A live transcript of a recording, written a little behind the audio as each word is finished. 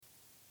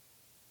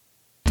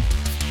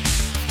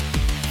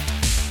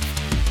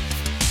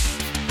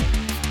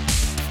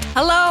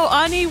Hello,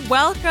 Ani.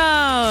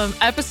 Welcome.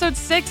 Episode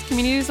 6,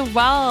 Communities of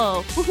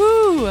Wealth.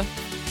 Woohoo!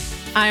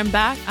 I am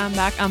back.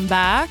 I'm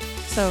back.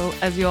 So,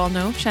 as you all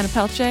know, Shanna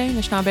Pelche,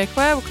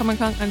 Nishnabekwe,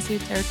 Wakamakong Unseen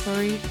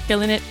Territory,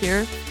 killing it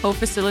here,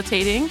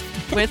 co-facilitating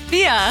with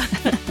Thea.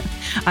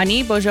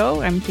 Ani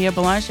Bojo, I'm Thea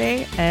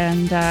Boulanger,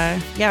 and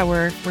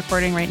we're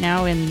recording right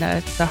now in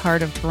the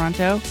heart of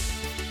Toronto,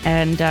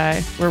 and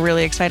we're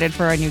really excited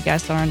for our new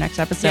guest on our next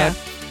episode.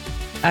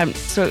 Yeah.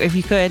 So if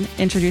you could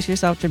introduce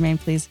yourself, Jermaine,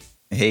 please.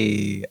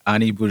 Hey,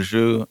 Ani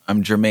Boujou.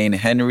 I'm Jermaine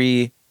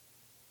Henry.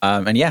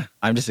 I'm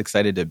just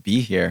excited to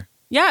be here.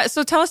 Yeah,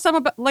 so tell us a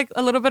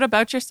little bit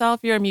about yourself.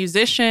 You're a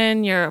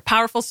musician, you're a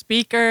powerful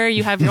speaker,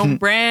 you have your own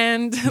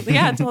brand.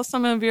 Yeah, tell us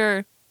some of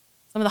the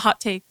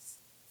hot takes.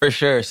 For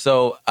sure.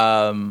 So,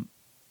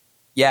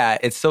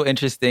 it's so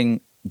interesting.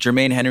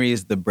 Jermaine Henry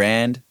is the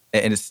brand.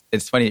 And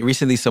it's funny.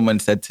 Recently, someone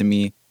said to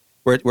me,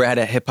 we're at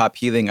a hip hop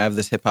healing. I have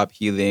this hip hop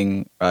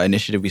healing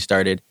initiative we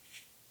started.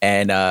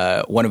 And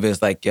one of it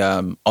is like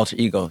alter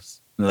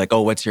egos. And they're like,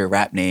 oh, what's your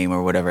rap name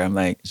or whatever? I'm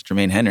like, it's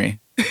Jermaine Henry.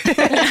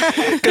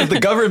 Because the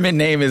government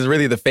name is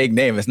really the fake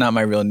name. It's not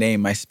my real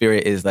name. My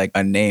spirit is like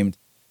unnamed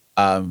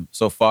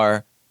so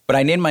far. But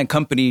I named my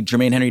company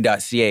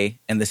JermaineHenry.ca,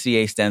 and the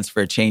CA stands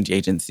for Change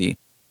Agency.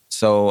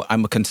 So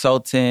I'm a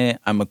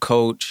consultant, I'm a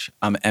coach,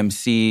 I'm an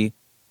MC,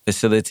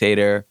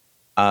 facilitator.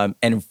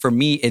 And for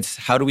me, it's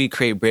how do we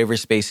create braver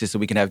spaces so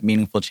we can have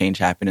meaningful change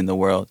happen in the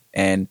world?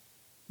 And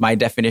my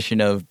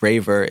definition of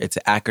braver, it's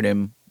an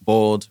acronym: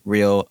 bold,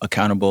 real,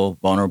 accountable,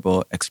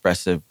 vulnerable,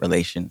 expressive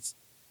relations.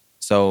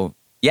 So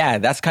yeah,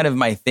 that's kind of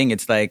my thing.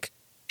 It's like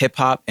hip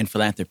hop and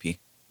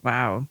philanthropy.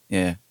 Wow.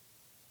 Yeah.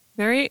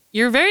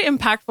 You're a very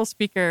impactful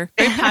speaker,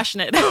 very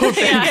passionate.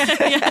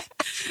 Yeah.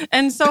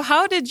 And so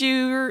how did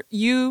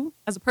you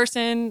as a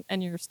person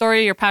and your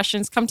story, your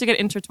passions come to get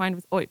intertwined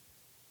with OIP?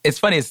 It's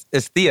funny.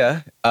 It's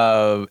Thea.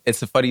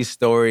 It's a funny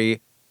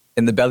story.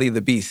 In the belly of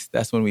the beast,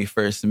 that's when we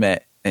first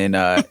met. And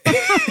at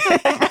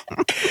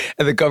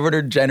the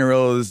Governor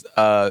General's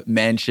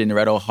mansion,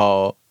 Red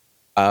Hall,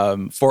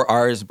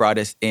 4Rs brought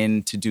us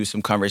in to do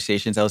some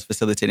conversations. I was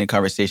facilitating a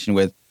conversation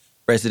with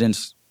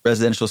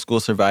residential school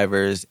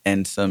survivors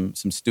and some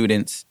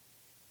students.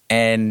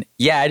 And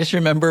yeah, I just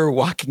remember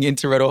walking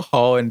into Red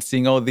Hall and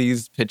seeing all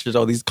these pictures,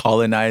 all these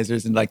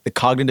colonizers, and like the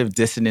cognitive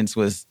dissonance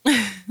was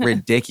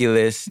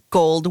ridiculous.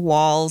 Gold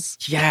walls.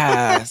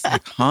 Yeah. It's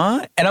like,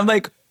 huh? And I'm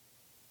like,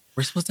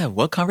 we're supposed to have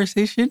what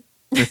conversation?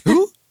 With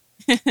who?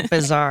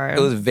 Bizarre. It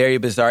was very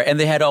bizarre. And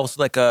they had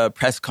also like a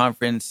press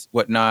conference,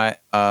 whatnot,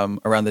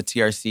 around the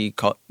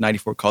TRC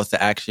 94 calls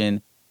to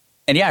action.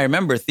 And yeah, I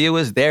remember Thea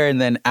was there. And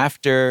then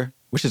after,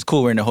 which is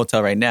cool, we're in a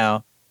hotel right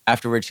now.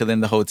 After we're chilling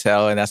in the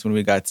hotel, and that's when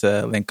we got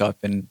to link up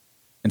and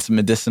some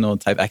medicinal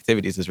type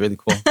activities. It was really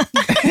cool.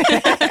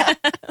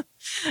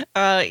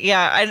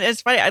 And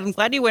it's funny. I'm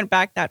glad you went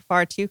back that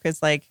far too,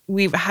 because like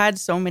we've had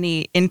so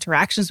many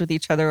interactions with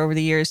each other over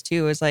the years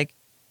too. It's like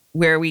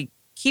where we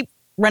keep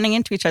running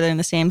into each other in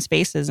the same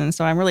spaces. And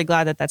so I'm really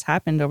glad that that's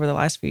happened over the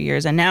last few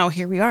years. And now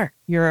here we are.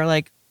 You're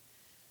like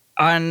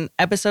on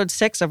episode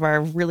 6 of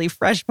our really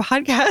fresh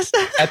podcast.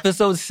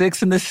 Episode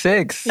 6 in the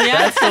 6. Yeah.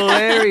 That's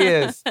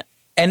hilarious.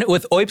 And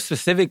with OIP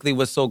specifically,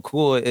 what's so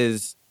cool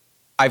is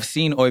I've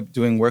seen OIP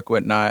doing work,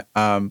 whatnot.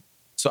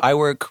 So I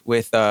work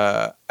with,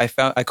 I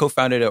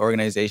co-founded an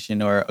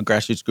organization or a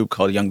grassroots group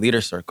called Young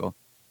Leader Circle.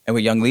 And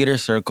with Young Leader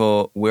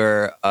Circle,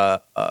 we're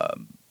a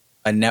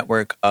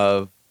network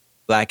of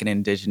Black and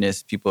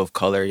Indigenous people of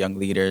color, young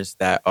leaders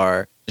that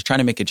are just trying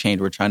to make a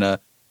change. We're trying to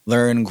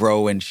learn,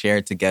 grow, and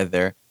share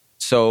together.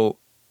 So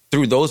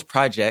through those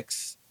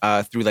projects,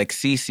 through like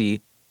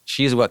Cece,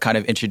 she's what kind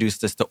of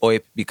introduced us to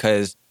OIP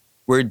because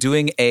we're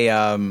doing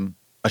a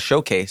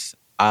showcase.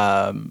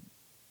 So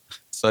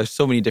there's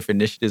so many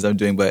different initiatives I'm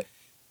doing, but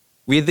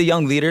we had the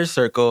Young Leaders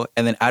Circle,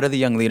 and then out of the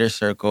Young Leaders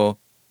Circle,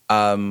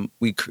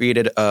 we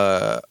created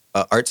a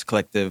arts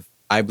collective,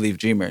 I Believe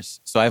Dreamers.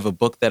 So I have a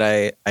book that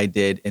I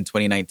did in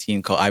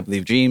 2019 called I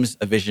Believe Dreams,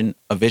 a vision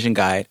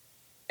guide.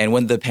 And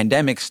when the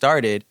pandemic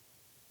started,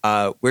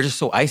 we're just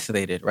so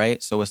isolated,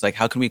 right? So it's like,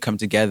 how can we come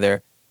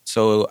together?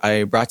 So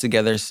I brought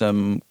together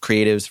some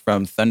creatives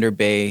from Thunder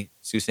Bay,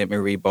 Sault Ste.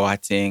 Marie,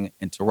 Boateng,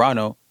 and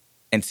Toronto.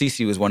 And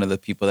Cece was one of the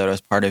people that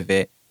was part of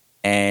it.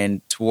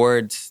 And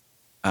towards,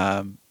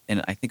 and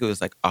I think it was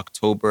like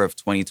October of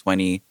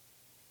 2020,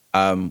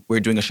 we're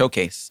doing a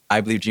showcase,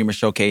 I Believe Dreamers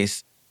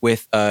showcase,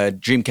 with a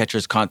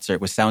Dreamcatchers concert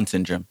with Sound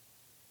Syndrome.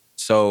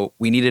 So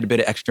we needed a bit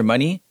of extra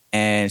money.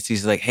 And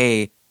Cece's like,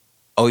 hey,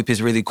 OIP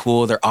is really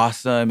cool. They're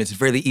awesome. It's a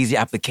really easy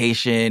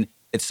application.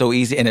 It's so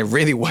easy. And it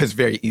really was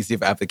very easy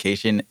of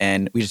application.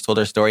 And we just told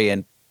our story.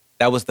 And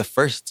that was the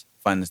first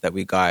funds that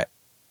we got.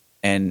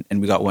 And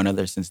we got one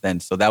other since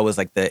then. So that was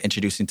like the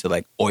introducing to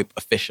like OIP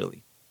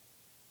officially.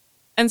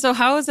 And so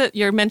how is it,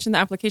 you mentioned the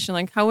application,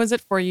 like how is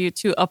it for you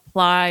to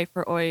apply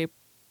for OIP,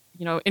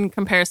 you know, in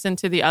comparison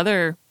to the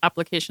other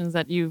applications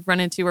that you've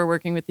run into or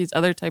working with these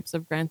other types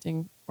of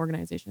granting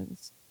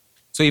organizations?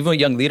 So even with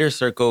Young Leaders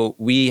Circle,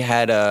 we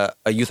had a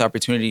Youth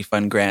Opportunity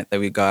Fund grant that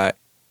we got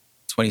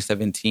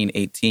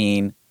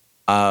 2017-18.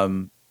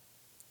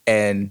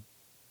 And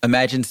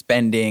imagine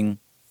spending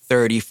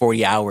 30,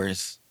 40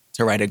 hours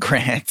to write a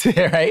grant,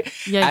 right?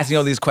 Yes. Asking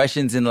all these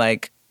questions and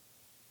like,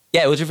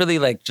 yeah, it was really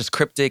like just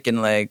cryptic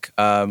and like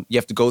you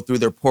have to go through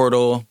their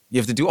portal. You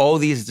have to do all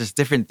these just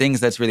different things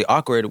that's really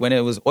awkward. When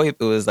it was OIP,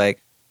 it was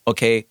like,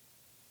 okay,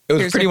 it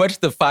was pretty much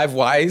the 5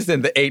 Ys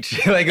and the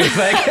H. Like it was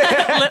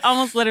like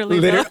almost literally.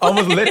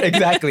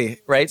 Exactly,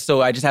 right?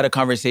 So I just had a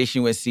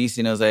conversation with Cece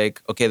and I was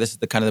like, okay, this is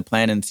the kind of the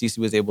plan. And Cece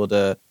was able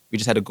to, we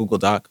just had a Google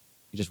Doc.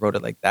 We just wrote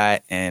it like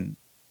that. And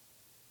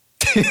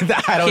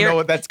I don't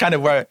know. That's kind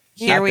of where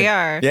here we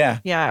are. Yeah.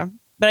 Yeah.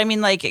 But I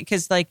mean, like,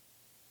 because like,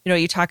 you know,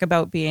 you talk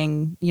about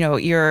being, you know,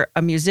 you're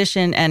a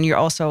musician and you're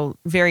also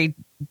very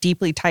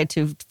deeply tied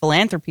to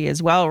philanthropy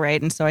as well,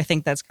 right? And so I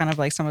think that's kind of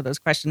like some of those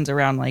questions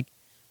around like,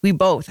 we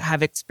both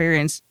have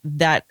experienced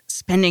that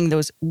spending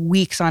those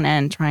weeks on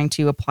end trying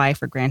to apply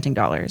for granting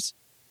dollars.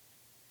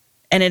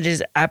 And it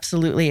is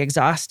absolutely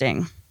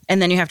exhausting.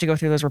 And then you have to go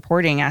through those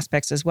reporting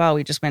aspects as well.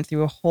 We just went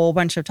through a whole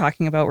bunch of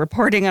talking about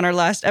reporting on our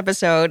last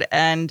episode.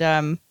 And,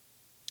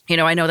 you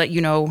know, I know that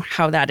you know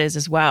how that is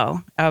as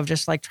well, of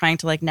just like trying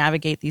to like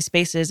navigate these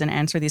spaces and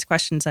answer these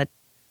questions that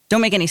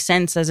don't make any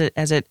sense as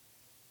it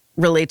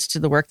relates to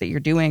the work that you're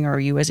doing or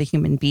you as a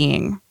human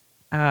being.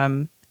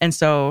 And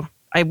so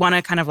I want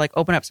to kind of like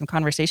open up some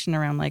conversation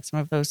around like some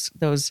of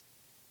those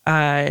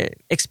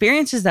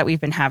experiences that we've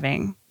been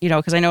having, you know,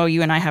 because I know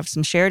you and I have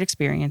some shared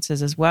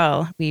experiences as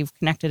well. We've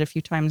connected a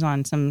few times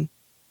on some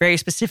very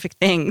specific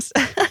things.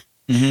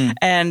 Mm-hmm.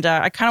 And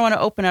I kind of want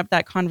to open up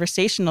that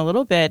conversation a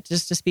little bit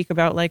just to speak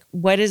about like,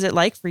 what is it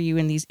like for you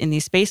in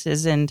these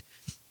spaces? And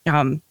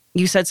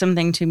you said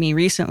something to me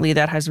recently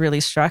that has really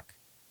struck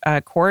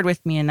a chord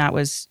with me. And that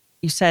was,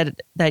 you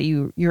said that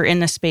you're in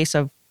the space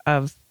of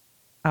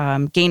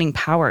gaining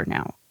power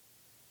now.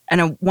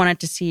 And I wanted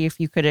to see if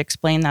you could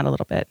explain that a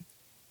little bit.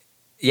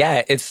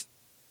 Yeah,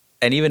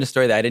 and even a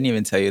story that I didn't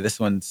even tell you, this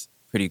one's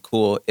pretty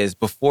cool, is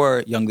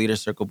before Young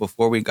Leaders Circle,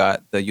 before we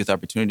got the Youth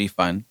Opportunity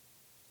Fund,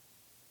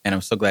 and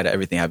I'm so glad that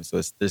everything happened, so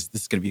this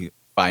is going to be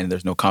fine,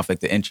 there's no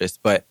conflict of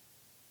interest, but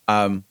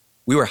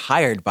we were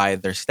hired by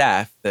their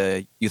staff,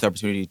 the Youth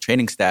Opportunity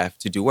Training staff,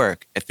 to do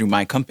work through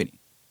my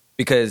company.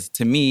 Because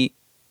to me,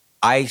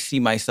 I see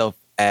myself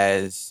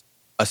as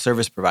a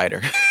service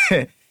provider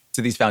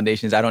to these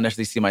foundations. I don't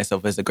necessarily see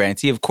myself as a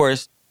grantee. Of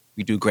course,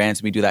 we do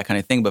grants, we do that kind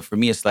of thing, but for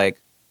me, it's like,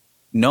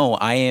 no,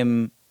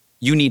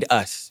 you need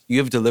us. You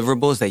have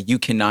deliverables that you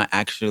cannot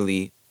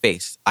actually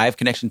face. I have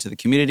connection to the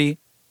community.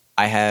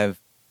 I have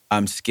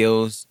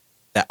skills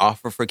that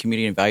offer for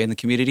community and value in the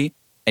community,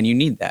 and you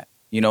need that.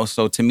 You know,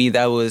 so to me,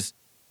 that was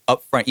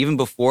upfront. Even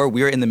before,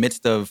 we were in the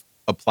midst of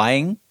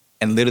applying,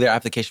 and literally their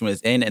application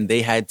was in, and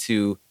they had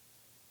to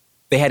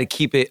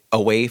keep it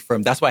away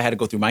from. That's why I had to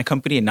go through my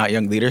company and not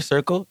Young Leaders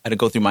Circle. I had to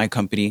go through my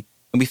company,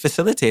 and we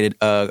facilitated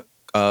a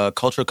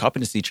cultural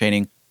competency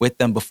training with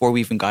them before we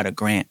even got a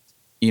grant.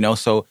 You know,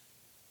 so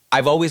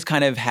I've always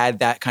kind of had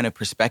that kind of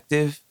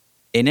perspective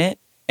in it.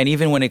 And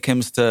even when it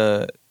comes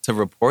to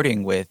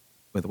reporting with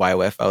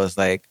YOF, I was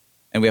like,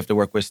 and we have to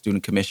work with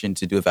Student Commission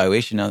to do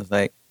evaluation. I was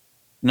like,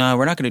 no,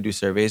 we're not going to do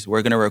surveys.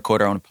 We're going to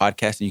record our own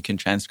podcast and you can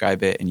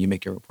transcribe it and you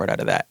make your report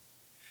out of that.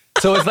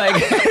 So it's like...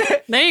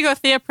 There you go,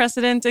 Thea.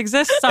 Precedent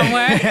exists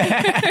somewhere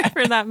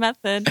for that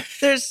method.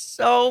 There's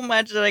so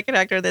much that I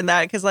connect with in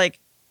that because like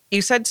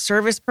you said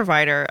service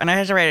provider and I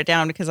had to write it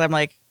down because I'm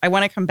like, I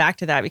want to come back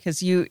to that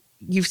because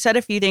you've said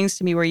a few things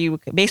to me where you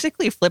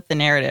basically flip the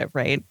narrative,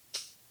 right?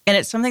 And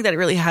it's something that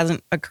really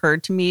hasn't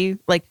occurred to me,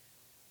 like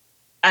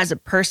as a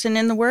person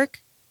in the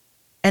work.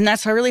 And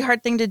that's a really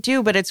hard thing to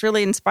do, but it's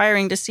really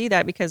inspiring to see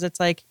that because it's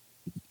like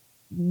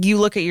you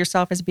look at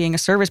yourself as being a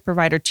service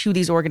provider to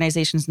these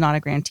organizations, not a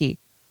grantee.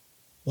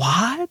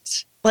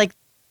 What? Like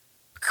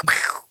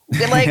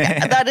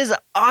that is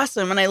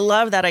awesome. And I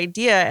love that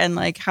idea. And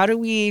like, how do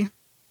we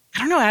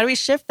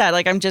shift that?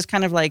 Like, I'm just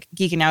kind of like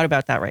geeking out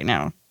about that right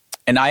now.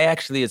 And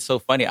it's so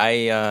funny.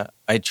 I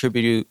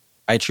attributed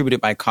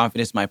my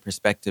confidence, my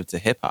perspective to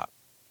hip hop.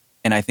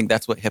 And I think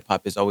that's what hip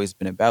hop has always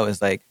been about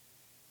is like,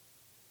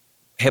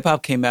 hip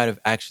hop came out of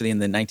actually in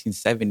the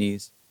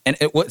 1970s. And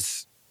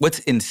what's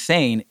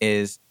insane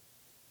is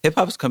hip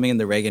hop's coming in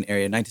the Reagan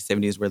era,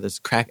 1970s, where there's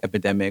crack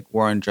epidemic,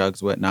 war on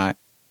drugs, whatnot,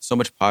 so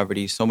much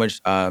poverty, so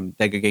much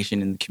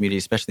degradation in the community,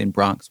 especially in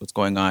Bronx, what's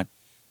going on.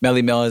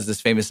 Melly Mel has this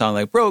famous song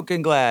like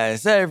broken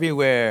glass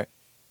everywhere.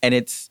 And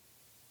it's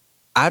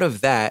out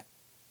of that,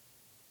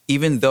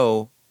 even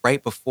though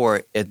right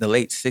before in the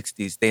late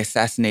 60s, they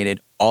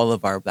assassinated all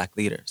of our Black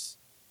leaders.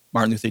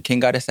 Martin Luther King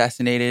got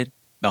assassinated.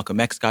 Malcolm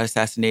X got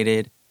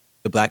assassinated.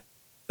 The Black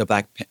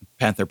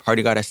Panther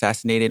Party got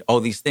assassinated. All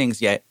these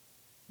things, yet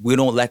we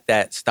don't let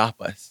that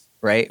stop us,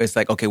 right? It's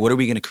like, okay, what are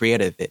we going to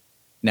create out of it?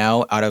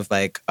 Now, out of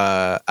like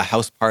a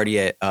house party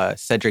at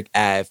Cedric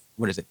Ave,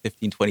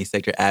 1520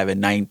 Cedric Ave in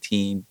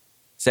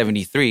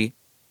 1973,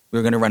 we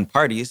were going to run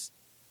parties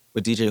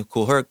with DJ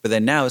Kool Herc, but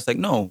then now it's like,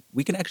 no,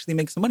 we can actually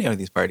make some money out of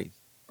these parties.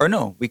 Or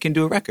no, we can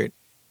do a record.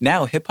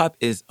 Now, hip-hop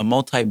is a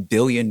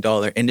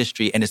multi-billion-dollar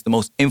industry, and it's the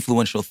most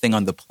influential thing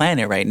on the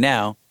planet right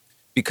now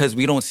because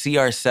we don't see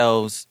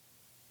ourselves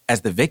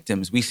as the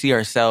victims. We see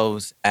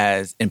ourselves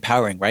as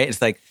empowering, right?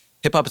 It's like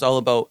hip hop is all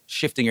about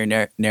shifting your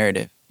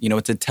narrative. You know,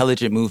 it's an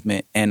intelligent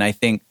movement. And I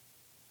think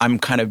I'm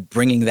kind of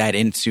bringing that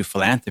into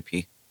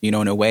philanthropy, you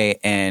know, in a way.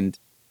 And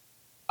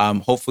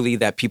hopefully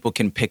that people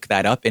can pick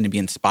that up and be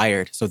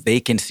inspired so they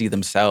can see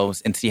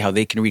themselves and see how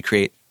they can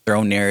recreate their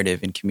own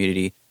narrative and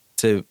community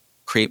to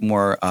create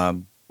more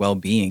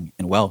well-being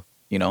and wealth,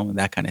 you know, and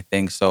that kind of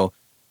thing. So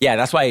yeah,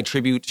 that's why I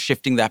attribute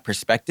shifting that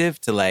perspective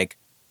to like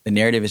the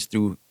narrative is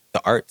through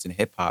the arts and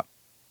hip hop.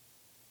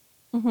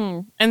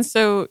 Mm-hmm. And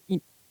so,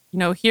 you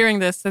know, hearing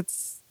this,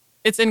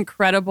 it's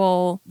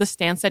incredible the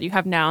stance that you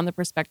have now and the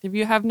perspective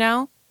you have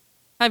now.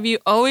 Have you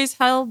always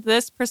held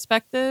this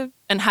perspective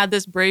and had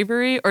this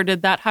bravery, or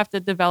did that have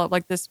to develop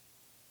like this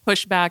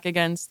pushback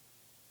against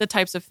the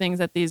types of things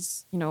that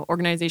these, you know,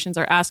 organizations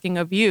are asking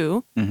of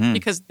you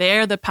because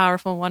they're the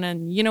powerful one,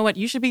 and you know what,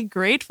 you should be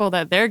grateful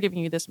that they're giving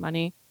you this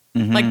money.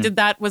 Like,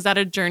 was that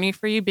a journey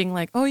for you, being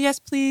like, oh yes,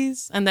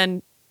 please, and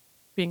then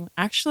being,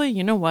 actually,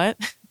 you know what?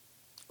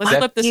 Let's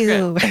flip the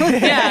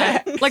script.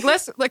 Yeah.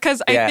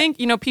 Because I think,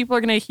 you know, people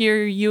are going to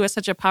hear you as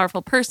such a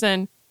powerful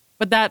person,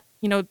 but that,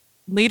 you know,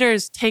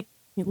 leaders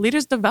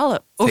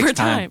develop over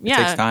time. Yeah.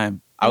 It takes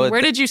time.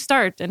 Where did you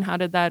start and how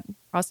did that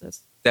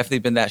process? Definitely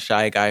been that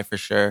shy guy for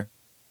sure.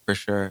 For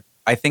sure.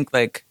 I think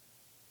like,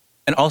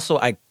 and also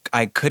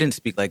I couldn't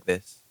speak like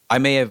this.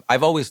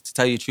 I've always, to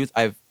tell you the truth,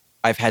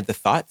 I've had the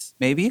thoughts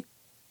maybe,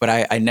 but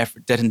I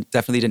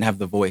definitely didn't have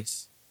the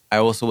voice. I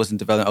also wasn't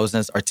developed. I wasn't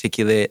as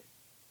articulate.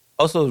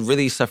 Also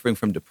really suffering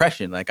from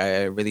depression, like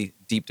I really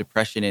deep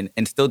depression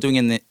and still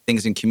doing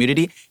things in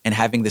community and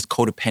having this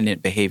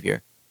codependent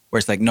behavior where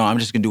it's like, no, I'm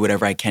just gonna do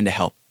whatever I can to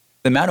help.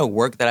 The amount of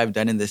work that I've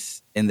done in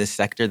this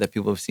sector that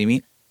people have seen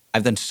me,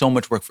 I've done so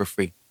much work for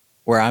free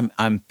where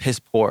I'm piss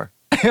poor.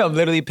 I'm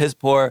literally piss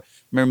poor.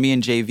 Remember me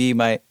and JV,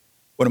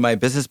 one of my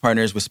business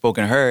partners with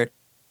Spoken Heard,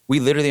 we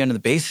literally are in the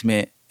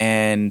basement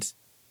and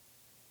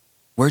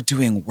we're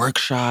doing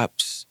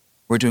workshops,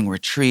 we're doing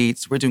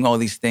retreats, we're doing all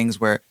these things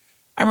where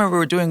I remember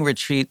we're doing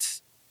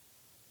retreats,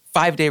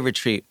 5-day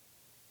retreat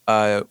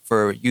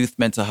for youth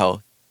mental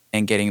health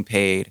and getting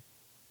paid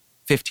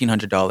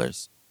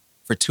 $1,500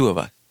 for 2 of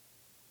us.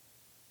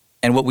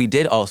 And what we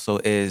did also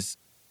is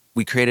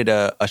we created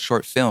a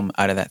short film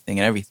out of that thing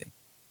and everything.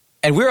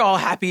 And we're all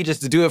happy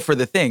just to do it for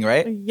the thing,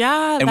 right?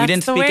 Yeah, and we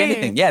didn't speak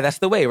anything. Yeah, that's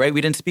the way, right? We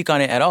didn't speak on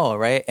it at all,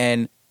 right?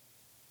 And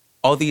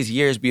all these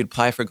years we would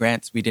apply for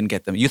grants, we didn't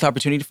get them. Youth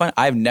Opportunity Fund,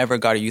 I've never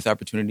got a Youth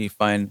Opportunity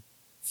Fund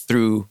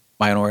through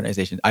my own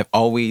organization. I've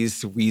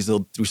always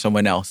weaseled through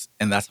someone else,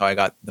 and that's how I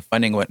got the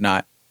funding and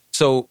whatnot.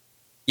 So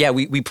yeah,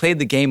 we played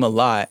the game a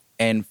lot.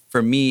 And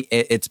for me,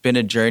 it's been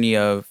a journey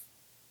of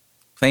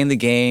playing the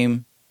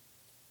game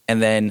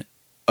and then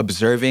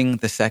observing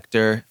the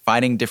sector,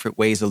 finding different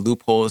ways, the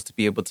loopholes to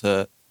be able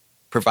to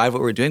provide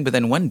what we're doing. But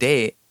then one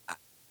day,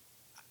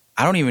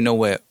 I don't even know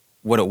what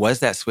it was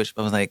that switched,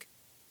 but I was like,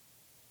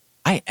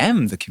 I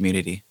am the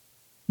community.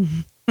 You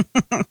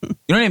know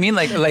what I mean?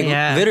 Like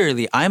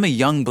literally, I'm a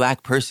young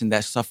Black person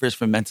that suffers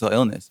from mental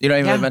illness. You know what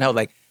I mean? Like mental health.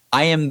 Like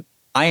I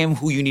am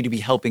who you need to be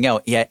helping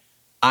out. Yet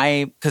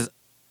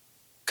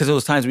because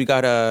those times we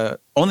got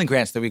only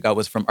grants that we got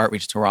was from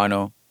Artreach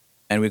Toronto,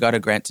 and we got a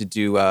grant to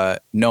do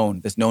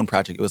this Known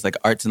project. It was like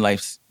arts and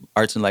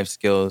life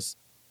skills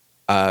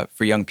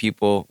for young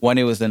people. One,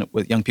 it was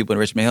with young people in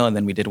Richmond Hill, and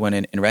then we did one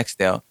in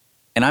Rexdale.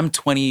 And I'm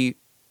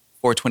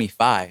 24,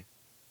 25,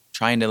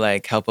 trying to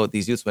like help out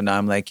these youths, but now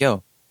I'm like,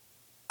 yo,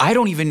 I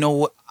don't even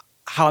know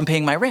how I'm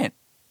paying my rent.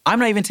 I'm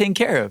not even taken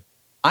care of.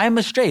 I'm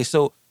astray.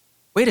 So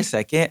wait a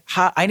second.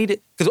 I need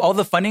it, because all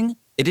the funding,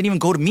 it didn't even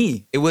go to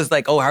me. It was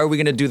like, oh, how are we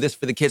going to do this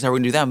for the kids? How are we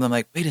going to do that? And I'm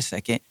like, wait a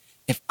second.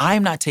 If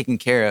I'm not taken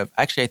care of,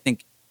 actually, I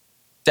think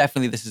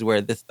definitely this is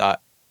where this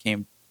thought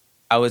came.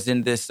 I was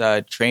in this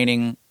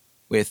training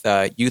with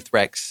Youth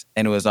Rex,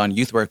 and it was on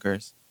youth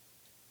workers.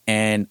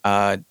 And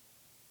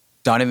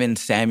Donovan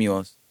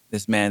Samuels,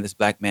 this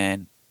Black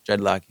man,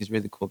 dreadlock, he's a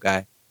really cool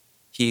guy.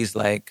 He's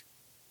like,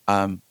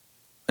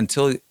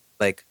 until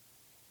like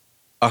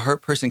a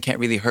hurt person can't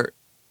really hurt.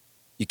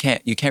 You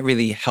can't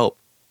really help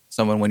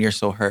someone when you're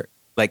so hurt.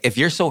 Like if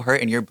you're so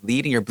hurt and you're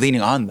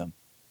bleeding on them.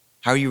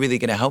 How are you really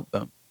going to help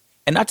them?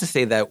 And not to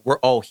say that we're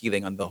all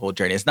healing on the whole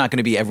journey. It's not going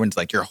to be everyone's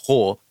like you're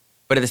whole.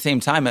 But at the same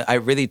time, I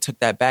really took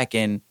that back.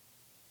 And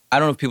I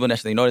don't know if people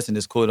necessarily notice, and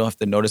it's cool, they don't have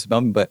to notice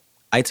about me, but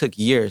I took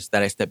years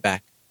that I stepped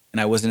back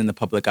and I wasn't in the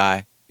public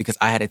eye because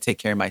I had to take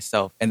care of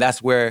myself. And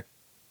that's where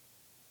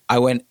I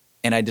went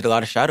and I did a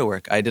lot of shadow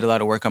work. I did a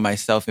lot of work on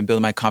myself and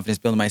building my confidence,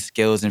 building my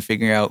skills and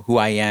figuring out who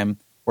I am,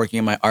 working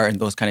in my art and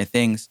those kind of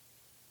things.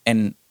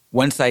 And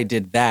once I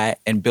did that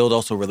and build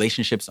also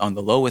relationships on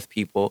the low with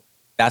people,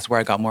 that's where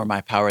I got more of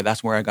my power.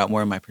 That's where I got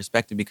more of my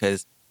perspective,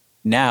 because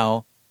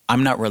now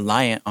I'm not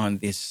reliant on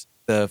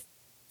the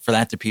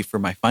philanthropy for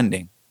my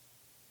funding.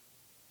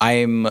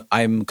 I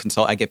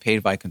get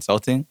paid by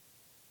consulting.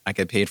 I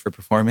get paid for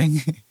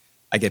performing.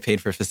 I get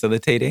paid for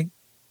facilitating,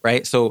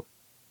 right? So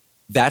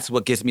that's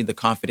what gives me the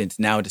confidence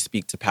now to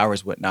speak to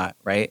powers, whatnot,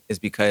 right? Is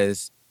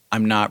because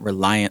I'm not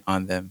reliant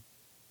on them,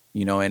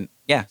 you know? And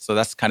yeah, so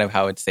that's kind of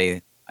how I'd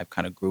say I've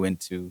kind of grew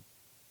into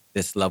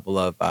this level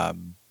of,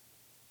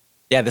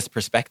 this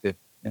perspective.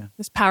 Yeah.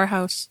 This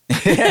powerhouse.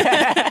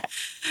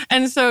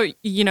 And so,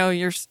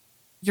 you're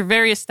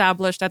very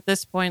established at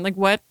this point. Like,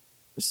 what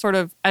sort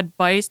of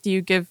advice do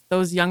you give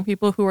those young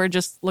people who are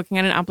just looking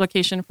at an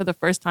application for the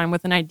first time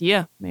with an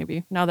idea,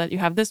 maybe, now that you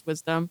have this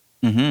wisdom?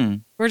 Mm-hmm.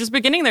 Who are just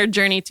beginning their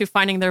journey to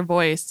finding their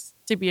voice,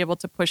 to be able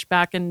to push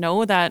back and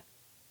know that,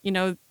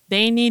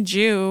 they need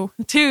you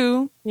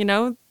too,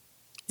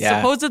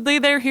 Supposedly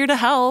they're here to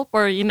help,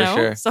 or,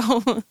 sure.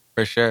 so.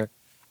 For sure.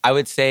 I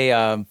would say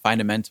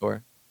find a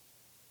mentor.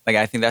 Like,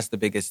 I think that's the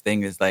biggest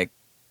thing is like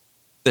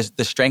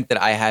the strength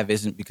that I have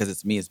isn't because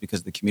it's me, it's because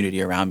of the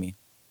community around me.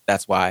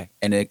 That's why.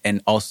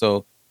 And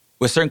also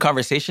with certain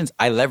conversations,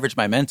 I leverage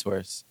my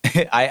mentors.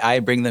 I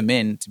bring them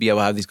in to be able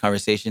to have these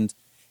conversations.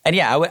 And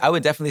yeah, I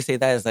would definitely say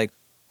that is like,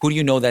 who do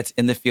you know that's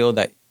in the field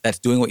that's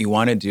doing what you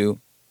want to do?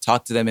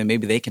 Talk to them and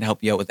maybe they can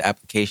help you out with the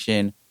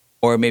application.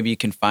 Or maybe you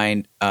can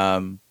find,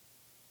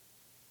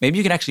 maybe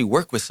you can actually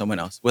work with someone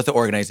else, with the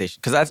organization.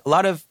 Because that's a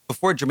lot of,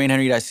 before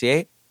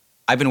JermaineHenry.ca,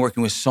 I've been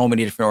working with so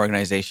many different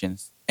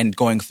organizations and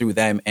going through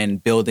them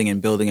and building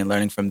and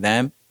learning from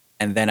them.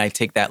 And then I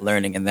take that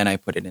learning and then I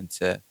put it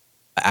into an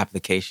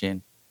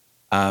application.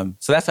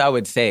 So that's what I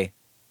would say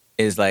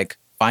is like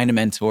find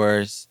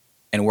mentors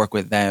and work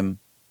with them.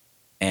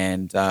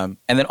 And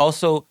then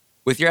also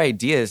with your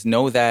ideas,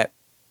 know that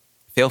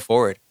fail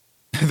forward.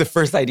 The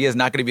first idea is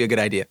not going to be a good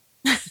idea.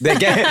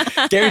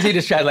 Guaranteed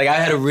to try. Like I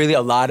had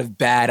a lot of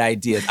bad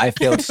ideas. I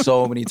failed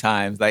so many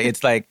times.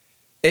 Like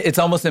it's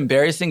almost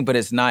embarrassing, but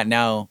it's not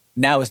now.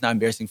 Now it's not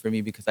embarrassing for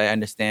me because I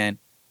understand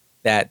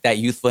that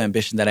youthful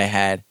ambition that I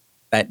had,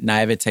 that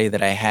naivete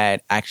that I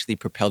had actually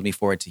propelled me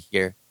forward to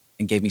here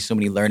and gave me so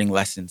many learning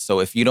lessons. So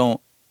if you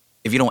don't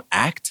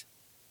act,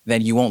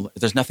 then you won't,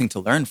 there's nothing to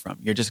learn from.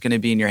 You're just going to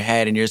be in your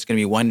head and you're just going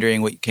to be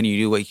wondering what can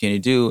you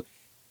do.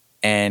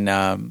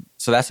 And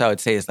so that's what I would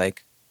say is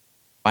like,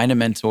 find a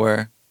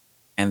mentor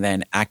and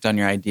then act on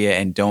your idea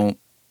and don't,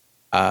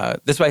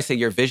 this is why I say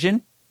your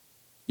vision,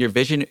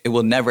 it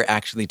will never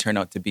actually turn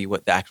out to be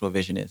what the actual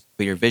vision is.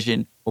 But your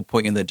vision will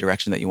point you in the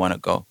direction that you want to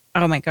go.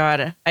 Oh my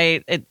God.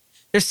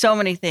 There's so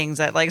many things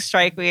that like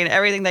strike me and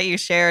everything that you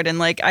shared. And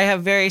like, I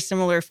have very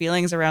similar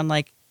feelings around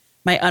like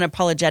my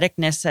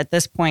unapologeticness at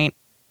this point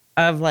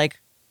of like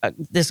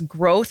this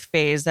growth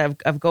phase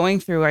of going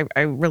through.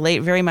 I relate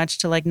very much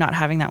to like not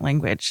having that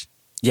language.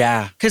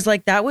 Yeah. Cause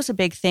like that was a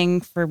big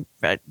thing for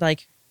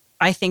like,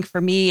 I think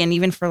for me and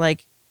even for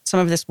like some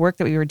of this work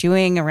that we were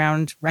doing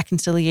around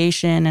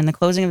reconciliation and the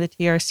closing of the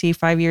TRC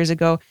 5 years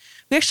ago,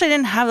 we actually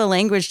didn't have the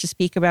language to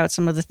speak about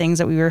some of the things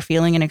that we were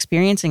feeling and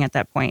experiencing at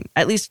that point.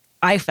 At least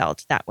I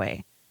felt that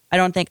way. I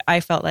don't think I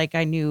felt like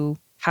I knew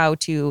how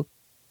to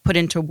put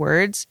into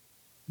words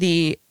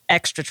the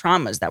extra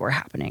traumas that were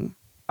happening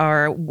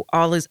or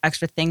all these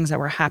extra things that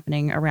were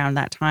happening around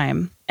that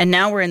time. And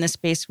now we're in this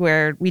space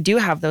where we do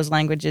have those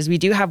languages, we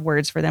do have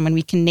words for them, and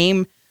we can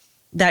name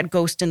that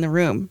ghost in the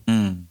room.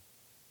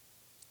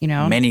 You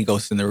know? Many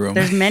ghosts in the room.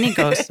 There's many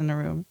ghosts in the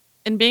room.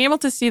 And being able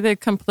to see the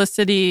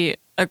complicity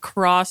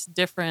across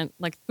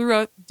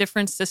throughout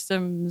different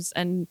systems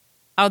and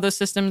how those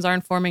systems are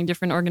informing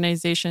different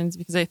organizations,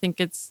 because I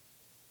think it's,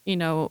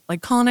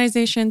 like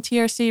colonization,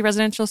 TRC,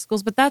 residential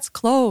schools, but that's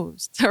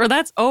closed or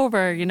that's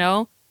over,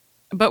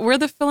 But we're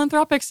the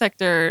philanthropic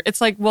sector. It's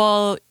like,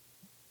 well,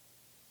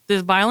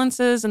 the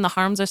violences and the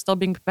harms are still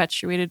being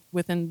perpetuated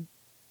within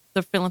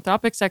the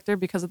philanthropic sector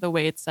because of the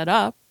way it's set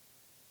up.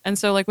 And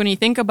so like when you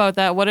think about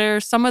that, what are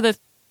some of the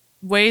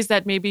ways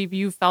that maybe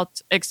you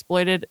felt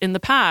exploited in the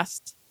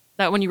past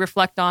that when you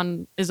reflect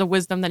on is a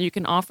wisdom that you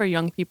can offer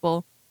young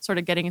people sort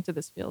of getting into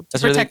this field to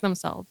protect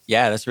themselves?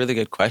 Yeah, that's a really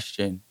good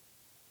question.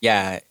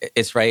 Yeah,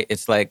 it's right.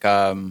 It's like,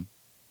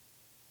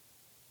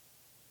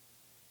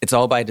 it's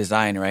all by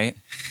design, right?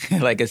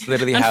 Like it's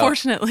literally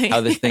Unfortunately.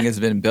 how this thing has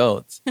been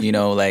built.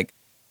 Like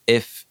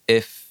if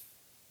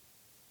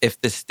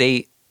the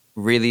state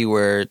really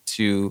were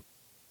to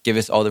give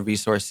us all the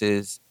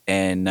resources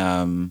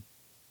and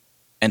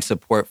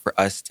support for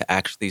us to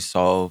actually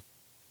solve,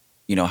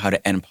 how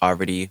to end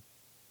poverty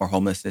or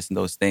homelessness and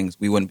those things,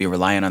 we wouldn't be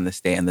relying on the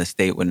state and the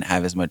state wouldn't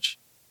have as much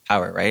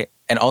power, right?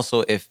 And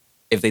also if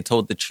they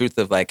told the truth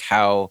of like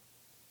how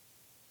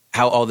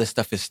all this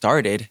stuff is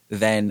started,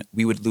 then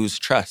we would lose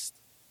trust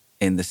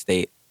in the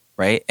state,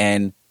 right?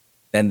 And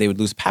then they would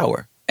lose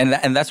power.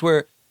 And that's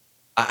where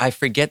I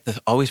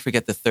always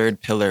forget the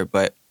third pillar,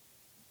 but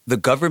the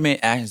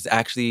government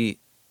actually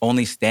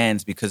only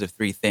stands because of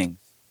three things.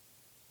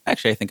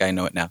 Actually, I think I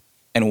know it now.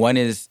 And one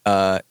is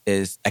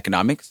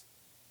economics,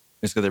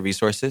 because of the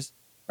resources,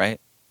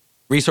 right?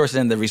 Resources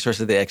and the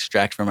resources they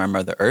extract from our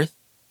Mother Earth,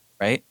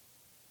 right?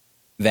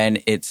 Then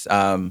it's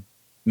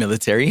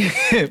military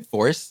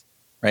force,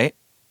 right?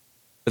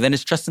 But then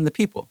it's trust in the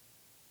people.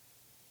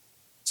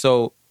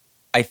 So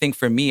I think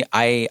for me,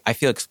 I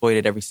feel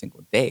exploited every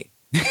single day.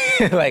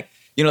 like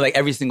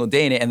every single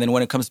day. And then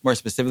when it comes more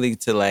specifically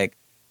to like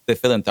the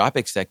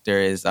philanthropic sector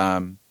is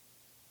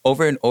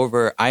over and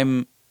over,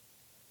 I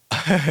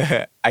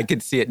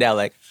could see it now.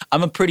 Like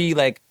I'm a pretty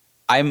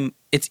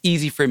it's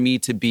easy for me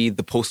to be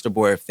the poster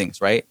boy of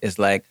things, right? It's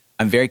like,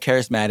 I'm very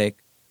charismatic.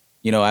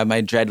 You know, I have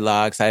my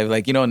dreadlocks. I have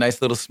like, you know, a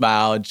nice little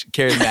smile,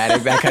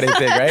 charismatic, that kind of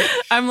thing, right?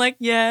 I'm like, like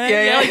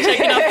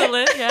checking off the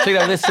list. Yeah. Checking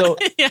off the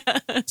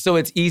list. So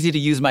it's easy to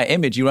use my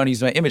image. You want to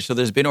use my image. So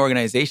there's been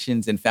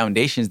organizations and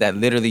foundations that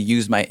literally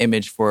use my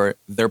image for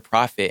their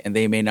profit, and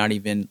they may not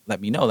even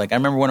let me know. Like I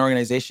remember one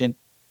organization,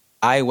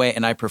 I went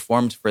and I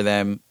performed for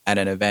them at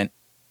an event,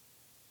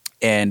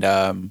 and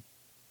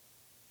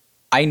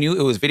I knew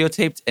it was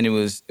videotaped and it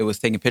was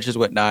taking pictures,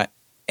 whatnot,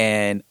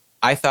 and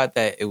I thought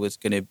that it was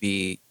going to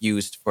be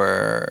used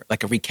for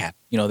like a recap.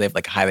 You know, they have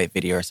like a highlight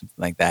video or something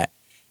like that.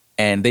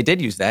 And they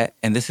did use that.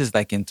 And this is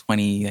like in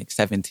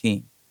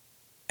 2017.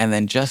 And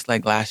then just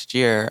like last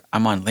year,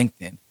 I'm on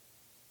LinkedIn.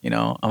 You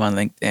know, I'm on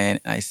LinkedIn and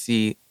I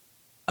see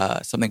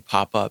something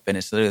pop up. And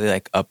it's literally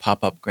like a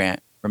pop-up grant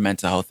for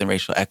mental health and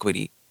racial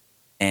equity.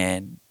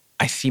 And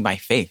I see my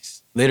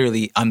face.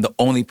 Literally, I'm the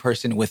only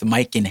person with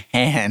mic in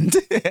hand.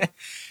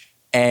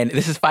 And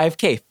this is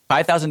 $5,000,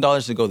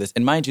 $5,000 to go this.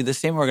 And mind you, this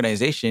same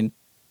organization,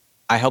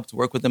 I helped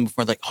work with them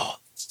before. Like, oh,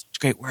 it's such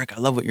great work. I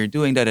love what you're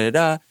doing,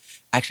 da-da-da-da.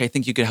 Actually, I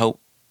think you could help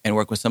and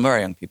work with some of our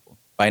young people.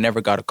 But I never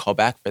got a call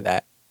back for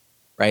that,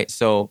 right?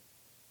 So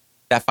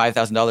that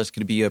 $5,000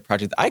 could be a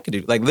project that I could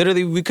do. Like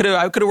literally,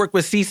 I could have worked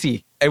with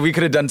Cece and we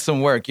could have done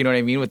some work, you know what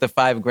I mean? With the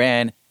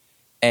 $5,000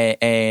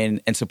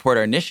 and support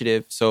our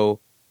initiative.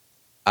 So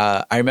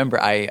I remember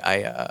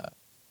I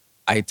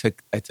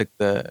took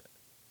the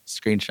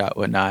screenshot,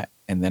 whatnot,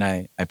 and then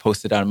I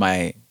posted on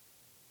my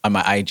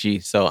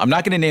IG. So I'm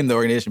not going to name the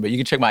organization, but you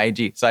can check my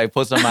IG. So I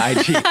posted on my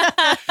IG.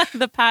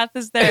 The path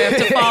is there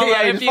to follow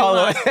if you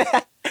want.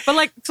 But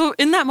like, so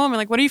in that moment,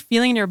 like, what are you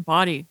feeling in your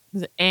body?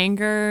 Is it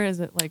anger? Is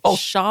it like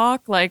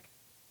shock? Like,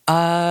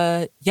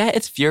 yeah,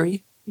 it's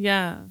fury.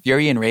 Yeah,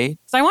 fury and rage.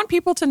 So I want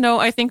people to know.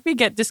 I think we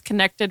get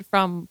disconnected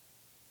from,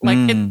 like,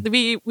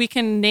 we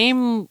can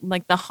name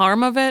like the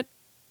harm of it,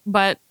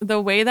 but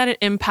the way that it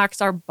impacts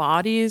our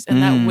bodies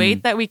and that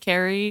weight that we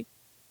carry.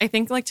 I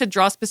think like to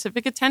draw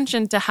specific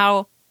attention to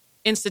how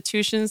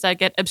institutions that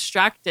get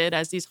abstracted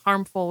as these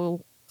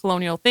harmful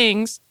colonial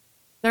things,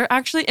 they're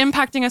actually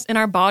impacting us in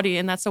our body.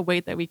 And that's a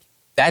weight that we...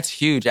 That's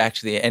huge,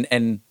 actually.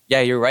 And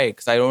yeah, you're right.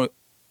 Because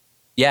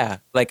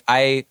like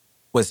I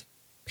was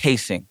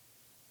pacing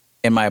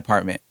in my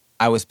apartment.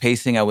 I was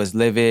pacing. I was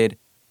livid.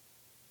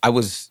 I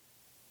was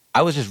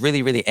just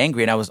really, really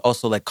angry. And I was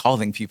also like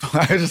calling people.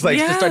 I was just like,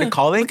 just started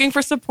calling. Looking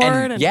for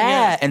support.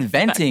 And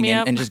venting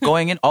and just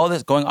going in, all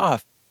this going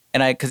off.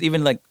 And because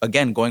even like,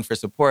 again, going for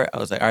support, I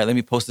was like, all right, let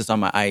me post this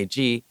on my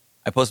IG.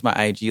 I post my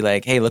IG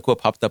like, hey, look what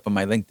popped up on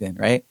my LinkedIn,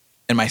 right?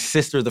 And my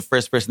sister, the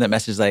first person that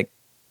messaged, like,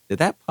 did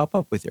that pop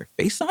up with your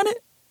face on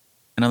it?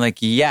 And I'm like,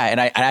 yeah. And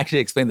I actually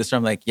explained this to her.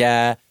 I'm like,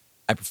 yeah,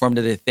 I performed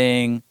at a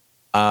thing.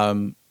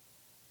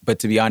 But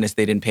to be honest,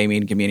 they didn't pay me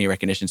and give me any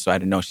recognition. So I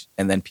didn't know.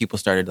 And then people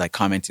started like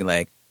commenting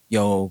like,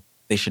 yo,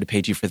 they should have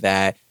paid you for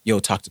that. Yo,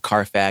 talk to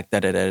Carfax,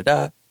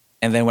 da-da-da-da-da.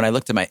 And then when I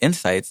looked at my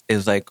insights, it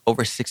was like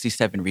over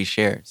 67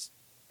 reshares.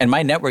 And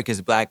my network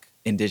is Black,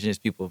 Indigenous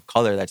people of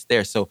color that's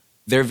there. So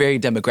they're very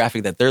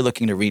demographic that they're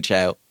looking to reach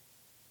out.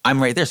 I'm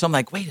right there. So I'm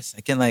like, wait a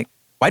second. Like,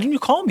 why didn't you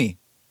call me?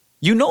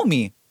 You know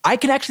me. I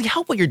can actually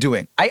help what you're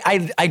doing.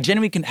 I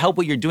genuinely can help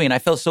what you're doing. And I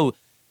felt so,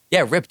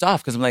 ripped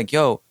off because I'm like,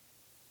 yo,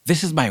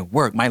 this is my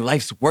work. My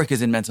life's work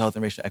is in mental health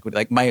and racial equity.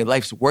 Like my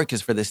life's work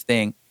is for this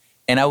thing.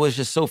 And I was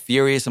just so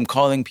furious. I'm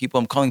calling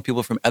people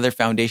from other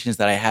foundations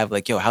that I have.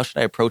 Like, yo, how should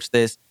I approach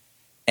this?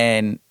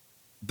 And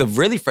the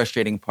really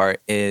frustrating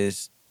part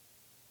is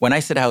when I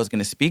said I was going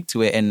to speak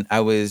to it, and I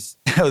was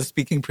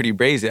speaking pretty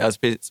brazen. I was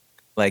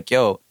like,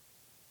 yo,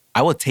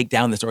 I will take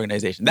down this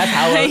organization. That's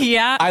how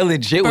I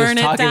legit was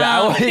talking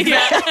about.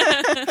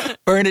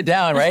 Burn it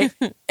down, right?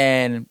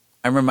 And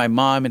I remember my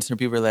mom and some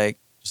people were like,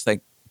 just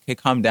like, okay,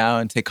 calm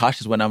down, take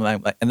cautious when I'm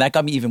like, and that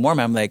got me even more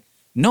mad. I'm like,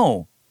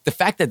 no, the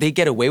fact that they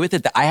get away with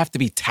it, that I have to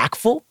be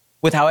tactful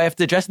with how I have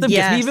to address them,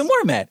 gets me even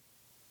more mad.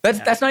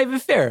 That's not even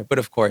fair. But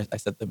of course, I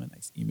sent them a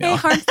nice email. Hey,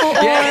 harmful.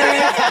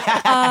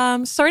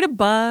 Sorry to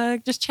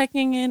bug. Just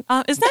checking in.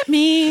 Is that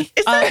me?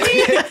 Is that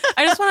me?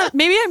 I just want to.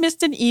 Maybe I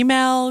missed an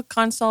email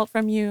consult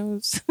from you.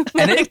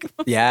 And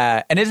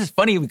and it is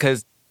funny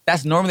because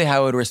that's normally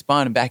how I would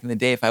respond back in the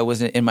day if I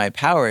wasn't in my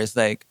power. It's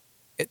like,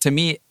 to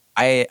me,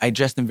 I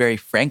addressed them very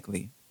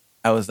frankly.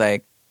 I was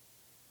like,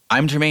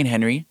 I'm Jermaine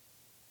Henry.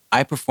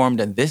 I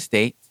performed on this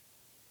date,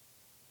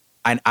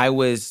 and I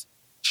was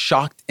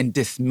shocked and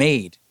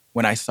dismayed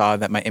when I saw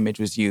that my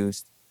image was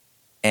used.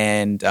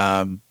 And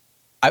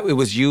it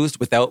was used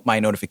without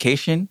my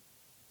notification,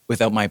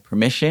 without my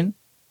permission,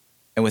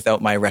 and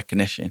without my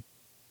recognition.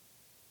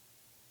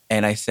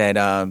 And I said,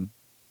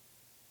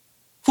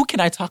 who can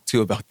I talk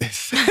to about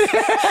this?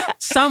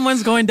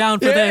 Someone's going down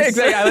for this.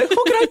 Exactly. I'm like,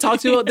 who can I talk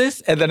to about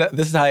this? And then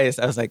this is how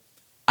I was like,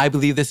 I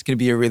believe this can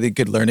be a really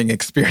good learning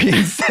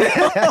experience.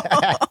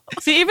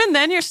 See, even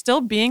then you're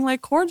still being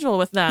like cordial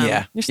with them.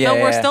 Yeah.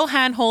 We're still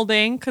hand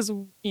holding because,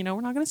 we're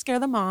not going to scare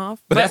them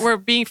off, but we're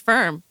being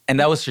firm. And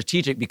that was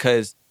strategic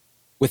because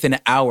within an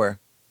hour,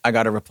 I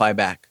got a reply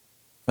back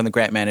from the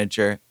grant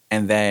manager.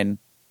 And then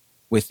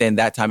within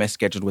that time, I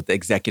scheduled with the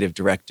executive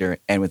director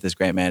and with his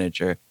grant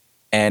manager.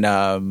 And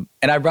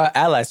I brought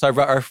allies. So I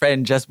brought our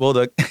friend Jess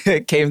Bulldog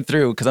came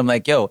through because I'm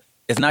like, yo,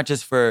 it's not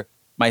just for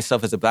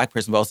myself as a Black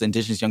person, but also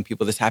Indigenous young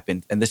people. This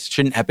happened. And this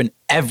shouldn't happen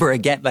ever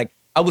again. Like,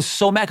 I was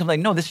so mad. I'm like,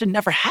 no, this should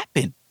never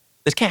happen.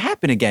 This can't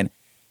happen again.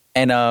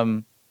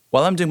 And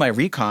while I'm doing my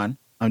recon,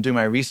 I'm doing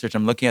my research,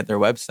 I'm looking at their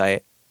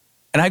website,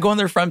 and I go on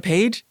their front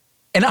page,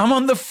 and I'm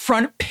on the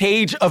front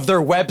page of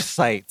their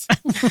website,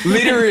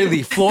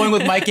 literally flowing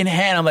with mic in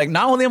hand. I'm like,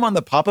 not only am I on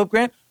the pop-up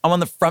grant, I'm on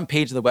the front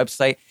page of the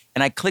website.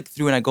 And I click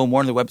through and I go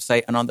more on the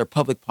website, and on their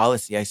public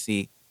policy, I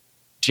see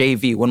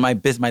JV, one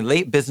of my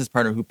late business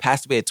partner who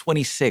passed away at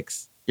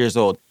 26 years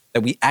old,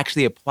 that we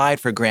actually applied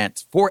for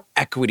grants for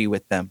equity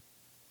with them.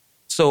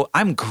 So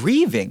I'm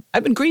grieving.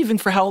 I've been grieving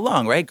for how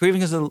long, right?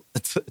 Grieving is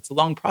it's a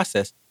long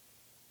process.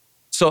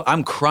 So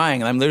I'm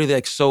crying, and I'm literally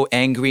like so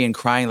angry and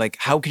crying. Like,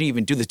 how can you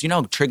even do this? Do you know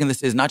how triggering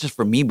this is? Not just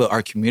for me, but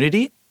our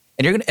community.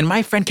 And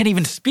my friend can't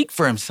even speak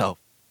for himself.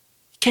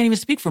 He can't even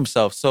speak for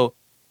himself. So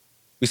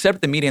we set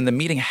up the meeting, and the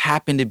meeting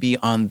happened to be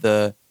on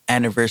the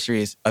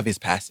anniversaries of his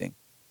passing.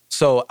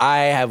 So I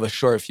have a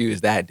short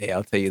fuse that day,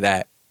 I'll tell you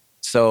that.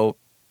 So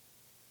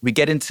we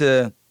get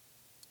onto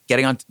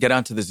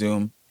the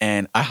Zoom,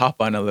 and I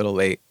hop on a little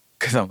late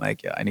because I'm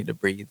like, yeah, I need to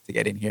breathe to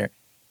get in here.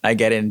 I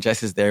get in,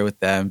 Jess is there with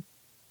them,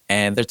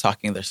 and they're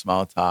talking their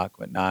small talk,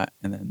 whatnot.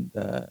 And then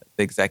the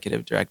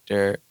executive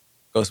director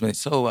goes to me,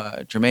 so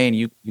Jermaine,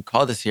 you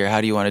called us here.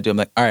 How do you want to do it? I'm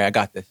like, all right, I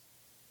got this.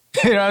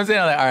 You know what I'm saying?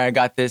 I'm like, all right, I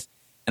got this.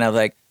 And I was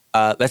like,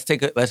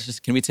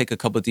 can we take a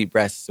couple of deep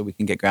breaths so we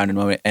can get grounded in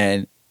a moment?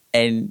 And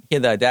he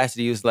had the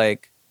audacity. He was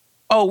like,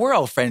 oh, we're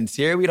all friends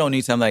here. We don't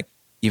need to. I'm like,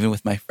 even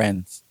with my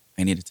friends,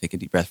 I need to take a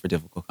deep breath for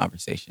difficult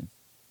conversations.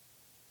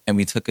 And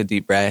we took a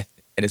deep breath.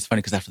 And it's funny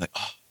because after like,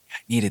 oh, yeah, I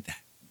needed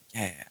that.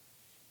 Yeah.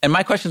 And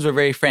my questions were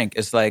very frank.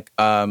 It's like,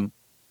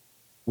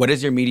 what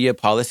is your media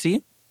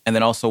policy? And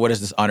then also, what is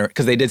this honor?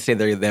 Because they did say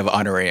they have an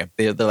honorarium.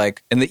 They're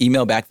like, in the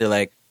email back, they're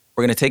like,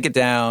 we're going to take it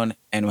down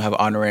and we'll have an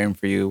honorarium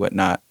for you,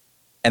 whatnot.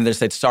 And they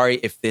said, sorry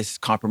if this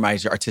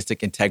compromised your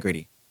artistic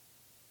integrity.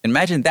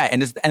 Imagine that.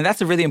 And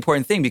that's a really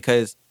important thing,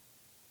 because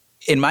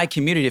in my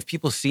community, if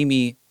people see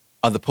me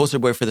on the poster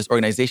board for this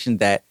organization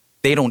that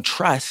they don't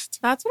trust.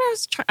 That's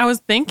what I was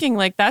thinking.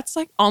 Like, that's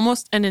like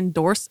almost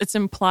it's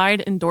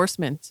implied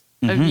endorsement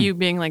of you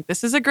being like,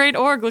 this is a great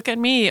org, look at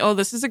me. Oh,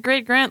 this is a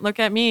great grant,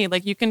 look at me.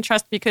 Like, you can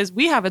trust because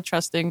we have a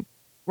trusting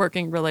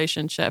working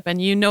relationship.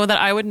 And you know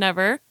that I would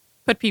never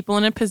put people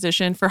in a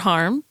position for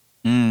harm.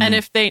 And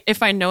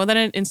if I know that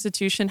an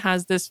institution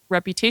has this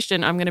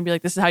reputation, I'm going to be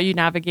like, this is how you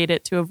navigate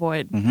it to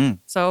avoid.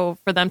 So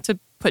for them to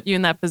put you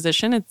in that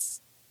position,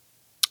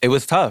 it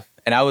was tough.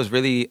 And I was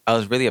really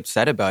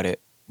upset about it.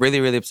 Really,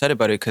 really upset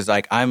about it, because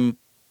like, I'm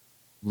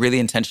really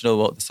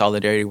intentional about the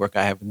solidarity work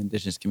I have with the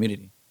Indigenous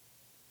community.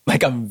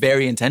 Like, I'm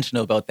very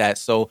intentional about that.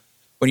 So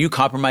when you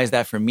compromise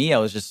that for me, I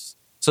was just,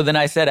 so then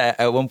I said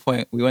at one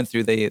point, we went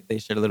through, they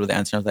shared a little of the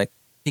answer. I was like,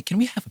 hey, can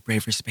we have a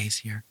braver space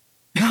here?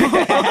 I'm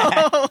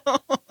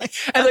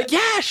like,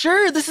 yeah,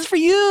 sure, this is for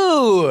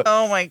you.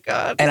 Oh my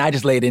God. And I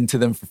just laid into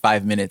them for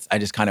 5 minutes. I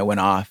just kind of went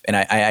off, and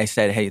I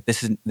said, hey,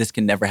 this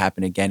can never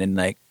happen again. And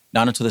like,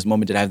 not until this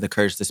moment did I have the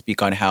courage to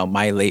speak on how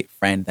my late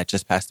friend that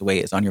just passed away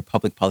is on your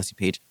public policy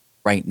page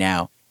right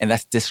now. And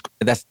that's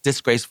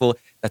disgraceful.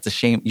 That's a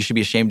shame. You should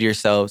be ashamed of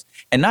yourselves.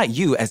 And not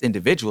you as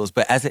individuals,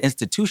 but as an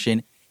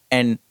institution.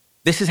 And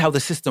this is how the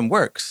system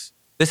works.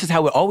 This is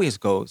how it always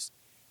goes.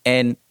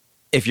 And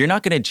if you're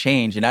not going to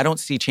change, and I don't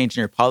see change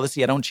in your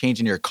policy, I don't change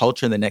in your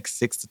culture in the next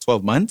 6 to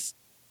 12 months,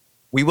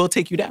 we will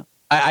take you down.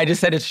 I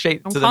just said it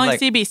straight to them. I'm calling like,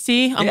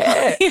 CBC.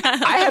 Yeah.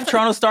 I have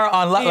Toronto Star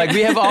online. Like,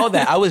 we have all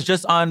that. I was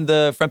just on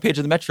the front page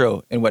of the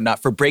Metro and whatnot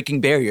for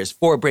breaking barriers,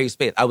 for brave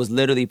space. I was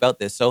literally about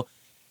this. So,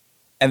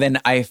 and then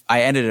I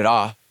ended it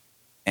off,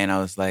 and I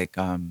was like,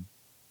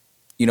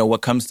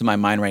 what comes to my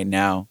mind right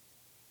now,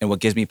 and what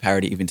gives me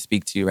power to even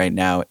speak to you right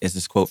now, is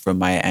this quote from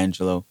Maya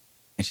Angelou.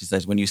 And she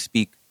says, when you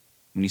speak,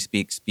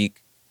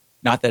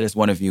 not that it's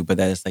one of you, but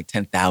that it's like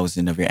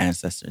 10,000 of your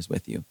ancestors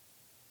with you.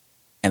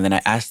 And then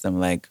I asked them,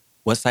 like,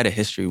 what side of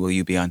history will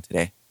you be on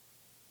today?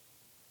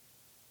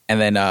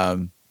 And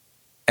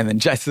then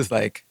Jess is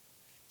like,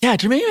 yeah,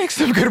 Jermaine makes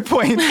some good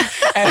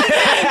points.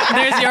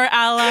 There's your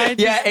ally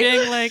just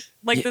being like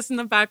this in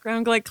the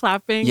background, like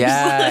clapping.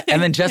 Yeah.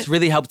 And then Jess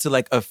really helped to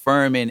like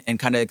affirm and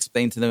kind of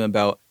explain to them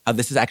about how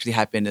this has actually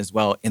happened as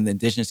well in the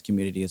Indigenous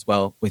community as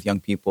well with young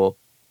people.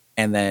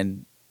 And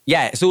then,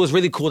 yeah, so it was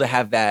really cool to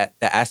have that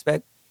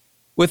aspect.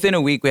 Within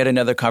a week, we had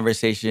another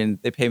conversation.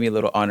 They paid me a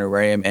little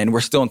honorarium, and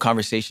we're still in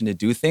conversation to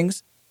do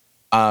things.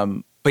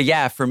 But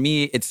yeah, for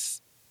me,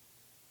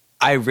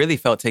 I really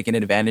felt taken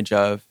advantage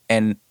of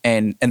and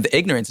the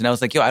ignorance. And I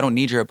was like, yo, I don't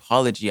need your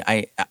apology.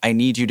 I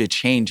need you to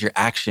change your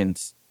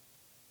actions.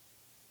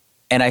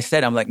 And I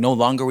said, I'm like, no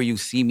longer will you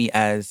see me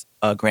as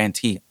a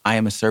grantee. I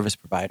am a service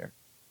provider.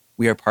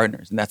 We are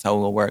partners, and that's how it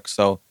will work.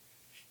 So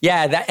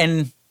yeah,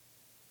 and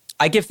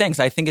I give thanks.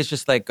 I think it's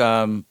just like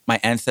my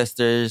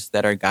ancestors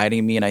that are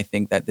guiding me, and I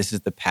think that this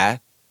is the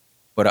path.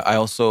 But I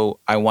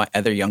want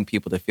other young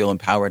people to feel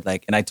empowered.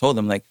 Like, and I told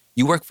them, like,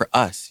 You work for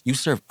us. You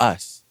serve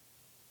us.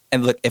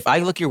 And look, if I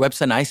look at your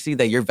website and I see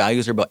that your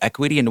values are about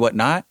equity and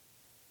whatnot,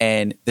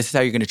 and this is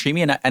how you're going to treat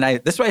me, and I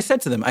this is what I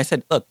said to them. I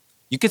said, look,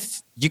 you could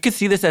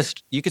see this as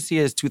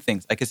two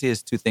things. I could see it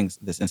as two things.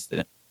 This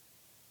incident,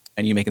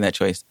 and you making that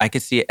choice. I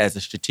could see it as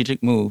a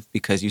strategic move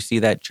because you see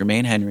that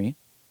Jermaine Henry,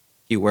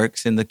 he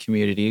works in the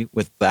community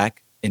with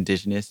Black,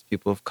 Indigenous,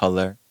 people of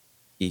color.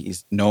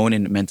 He's known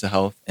in mental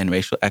health and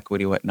racial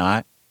equity,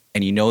 whatnot.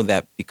 And you know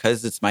that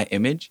because it's my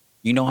image,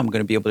 you know I'm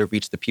going to be able to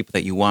reach the people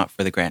that you want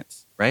for the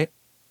grants, right?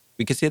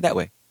 We could see it that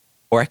way.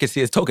 Or I could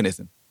see it as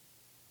tokenism.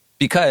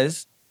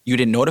 Because you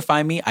didn't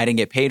notify me, I didn't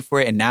get paid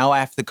for it, and now I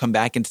have to come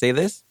back and say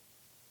this.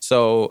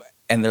 So,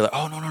 and they're like,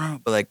 oh,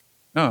 no. But like,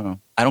 no.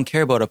 I don't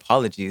care about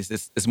apologies.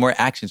 It's more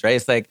actions, right?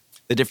 It's like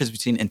the difference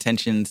between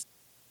intentions.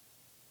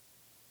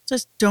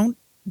 Just don't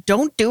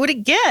do it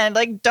again.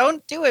 Like,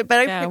 don't do it.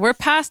 But we're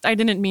past, I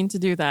didn't mean to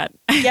do that.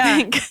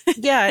 Yeah.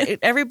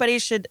 Everybody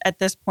should, at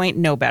this point,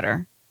 know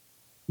better.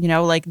 You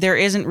know, like, there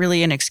isn't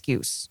really an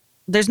excuse.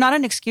 There's not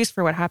an excuse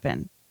for what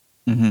happened.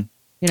 Mm-hmm.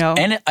 You know?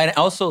 And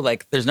also,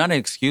 like, there's not an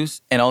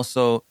excuse. And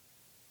also,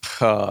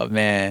 oh,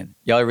 man,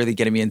 y'all are really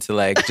getting me into,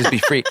 like, just be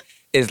free.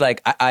 Is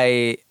like,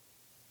 I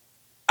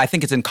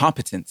think it's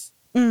incompetence.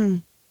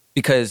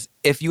 Because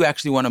if you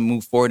actually want to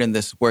move forward in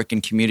this work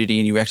and community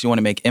and you actually want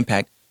to make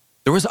impact,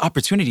 there was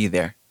opportunity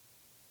there.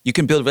 You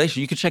can build relationships.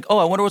 You can check,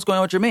 I wonder what's going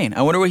on with Jermaine.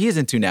 I wonder what he's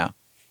into now.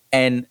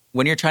 And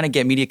when you're trying to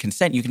get media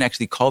consent, you can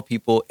actually call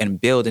people and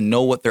build and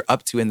know what they're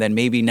up to. And then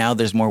maybe now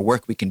there's more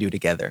work we can do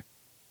together.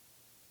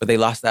 But they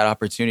lost that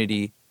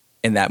opportunity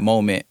in that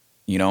moment,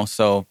 you know?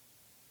 So,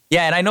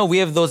 yeah, and I know we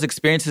have those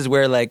experiences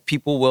where, like,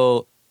 people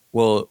will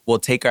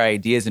take our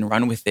ideas and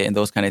run with it and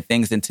those kind of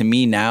things. And to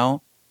me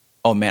now,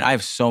 oh, man, I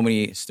have so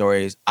many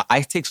stories.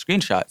 I take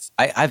screenshots.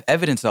 I have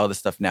evidence of all this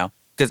stuff now.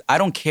 Because I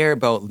don't care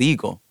about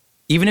legal.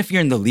 Even if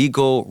you're in the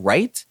legal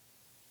right,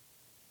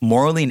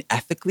 morally and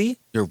ethically,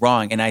 you're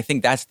wrong. And I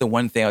think that's the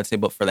one thing I would say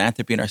about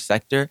philanthropy in our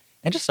sector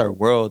and just our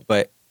world.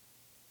 But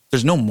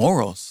there's no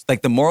morals.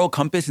 Like, the moral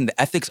compass and the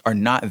ethics are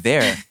not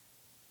there.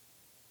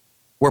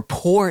 We're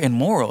poor in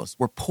morals.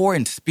 We're poor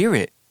in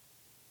spirit.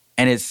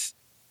 And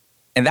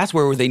that's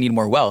where they need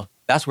more wealth.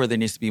 That's where there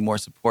needs to be more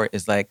support,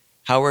 is like,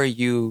 how are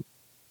you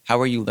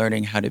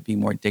learning how to be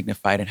more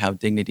dignified and have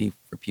dignity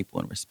for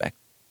people and respect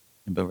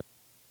and build.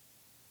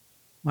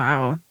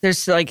 Wow.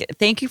 There's, like,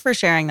 thank you for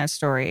sharing that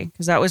story,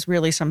 because that was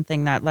really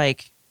something that,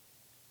 like,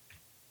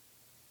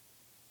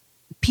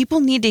 people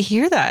need to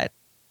hear that,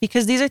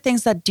 because these are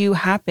things that do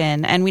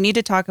happen. And we need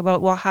to talk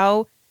about, well,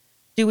 how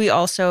do we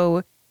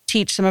also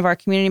teach some of our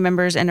community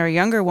members and our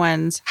younger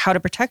ones how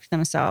to protect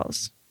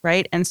themselves,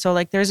 right? And so,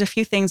 like, there's a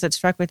few things that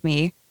struck with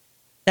me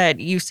that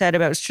you said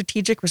about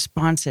strategic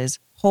responses.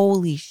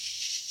 Holy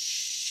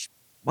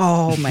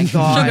oh my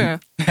God.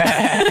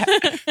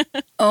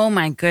 Oh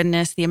my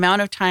goodness. The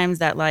amount of times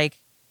that,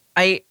 like,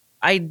 I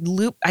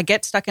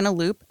get stuck in a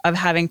loop of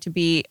having to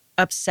be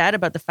upset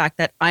about the fact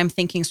that I'm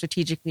thinking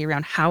strategically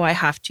around how I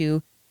have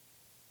to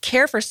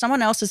care for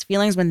someone else's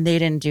feelings when they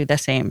didn't do the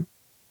same.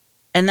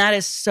 And that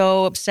is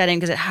so upsetting,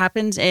 because it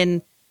happens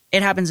in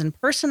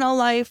personal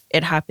life,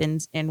 it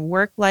happens in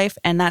work life,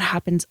 and that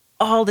happens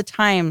all the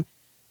time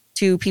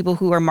to people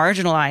who are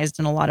marginalized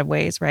in a lot of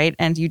ways, right?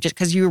 And you just,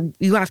 because you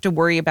have to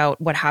worry about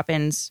what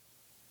happened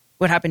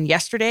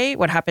yesterday,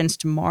 what happens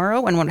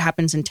tomorrow, and what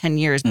happens in 10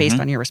 years based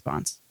on your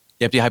response.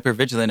 You have to be hyper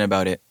vigilant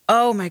about it.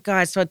 Oh my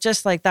God. So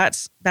just like,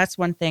 that's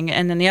one thing.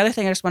 And then the other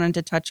thing I just wanted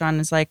to touch on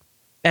is, like,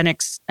 an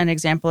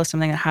example of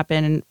something that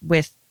happened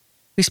with,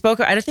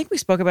 I think we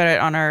spoke about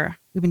it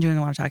we've been doing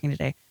a lot of talking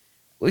today.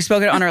 We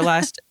spoke it on our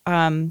last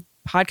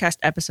podcast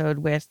episode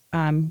with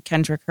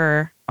Kendra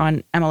Kerr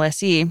on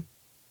MLSE.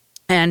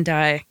 And,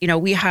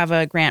 we have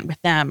a grant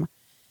with them,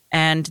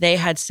 and they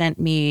had sent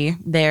me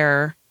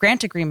their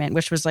grant agreement,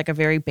 which was like a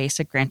very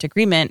basic grant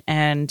agreement.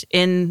 And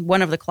in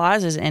one of the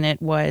clauses in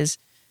it was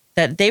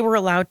that they were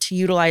allowed to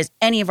utilize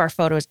any of our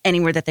photos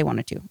anywhere that they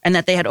wanted to, and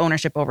that they had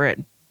ownership over it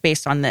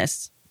based on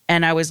this.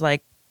 And I was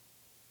like,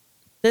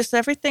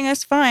 everything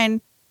is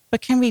fine,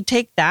 but can we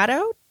take that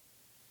out?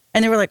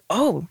 And they were like,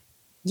 oh,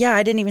 yeah,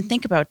 I didn't even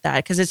think about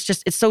that, because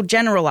it's so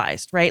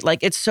generalized, right?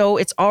 Like, it's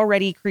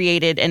already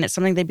created, and it's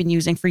something they've been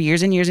using for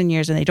years and years and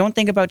years, and they don't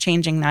think about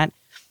changing that.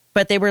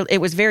 But it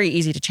was very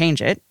easy to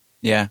change it.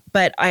 Yeah.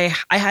 But I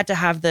had to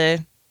have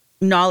the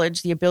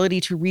knowledge, the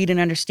ability to read and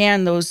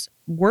understand those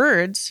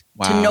words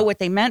to know what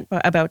they meant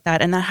about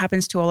that. And that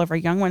happens to all of our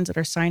young ones that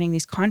are signing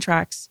these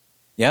contracts.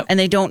 Yep. And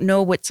they don't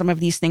know what some of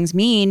these things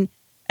mean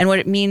and what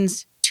it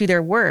means to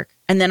their work.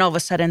 And then all of a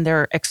sudden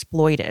they're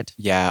exploited.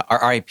 Yeah.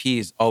 Our IP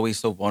is always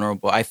so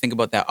vulnerable. I think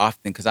about that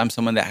often, because I'm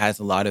someone that has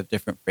a lot of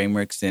different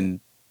frameworks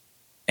and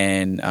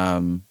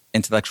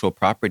intellectual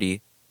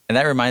property. And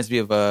that reminds me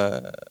of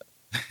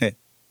I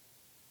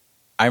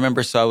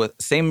remember,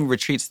 same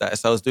retreats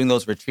I was doing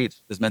those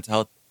retreats, those mental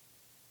health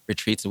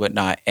retreats and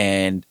whatnot.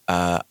 And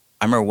I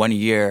remember one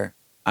year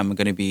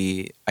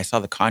I saw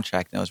the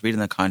contract, and I was reading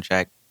the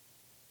contract,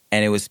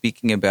 and it was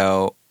speaking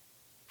about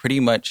pretty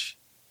much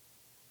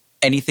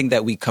anything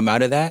that we come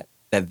out of that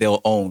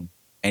they'll own.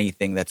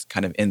 anything that's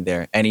kind of in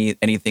there,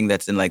 anything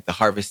that's in like the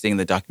harvesting,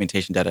 the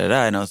documentation,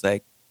 And I was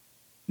like,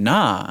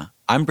 nah,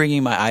 I'm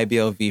bringing my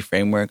IBLV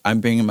framework.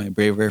 I'm bringing my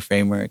Braver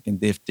framework and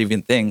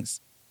different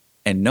things.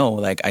 And no,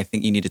 like, I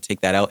think you need to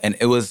take that out. And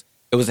it was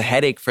a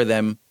headache for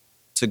them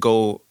to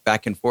go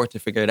back and forth to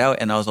figure it out.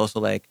 And I was also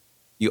like,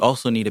 you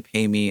also need to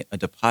pay me a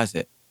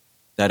deposit,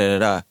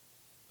 But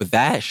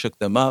that shook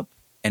them up.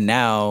 And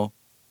now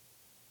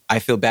I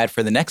feel bad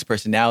for the next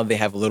person. Now they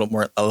have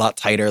a lot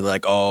tighter,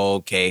 like, oh,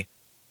 okay,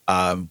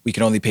 we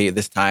can only pay you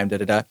this time,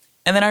 And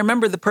then I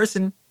remember the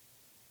person,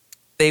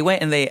 they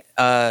went and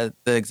the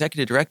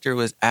executive director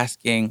was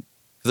asking,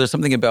 because there's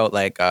something about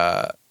like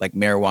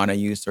marijuana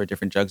use or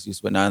different drugs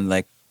use, whatnot, and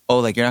like, oh,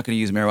 like you're not going to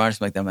use marijuana or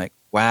something like that. I'm like,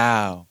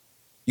 wow,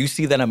 you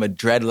see that I'm a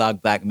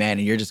dreadlock black man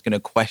and you're just going to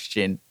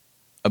question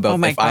about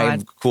if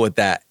I'm cool with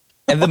that.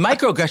 And the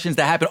microaggressions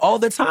that happen all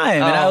the time.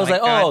 And I was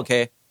like, oh,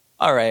 okay,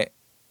 all right.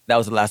 That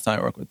was the last time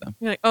I worked with them.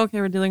 You're like, okay,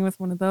 we're dealing with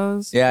one of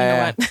those. Yeah,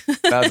 you know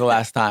what? That was the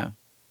last time.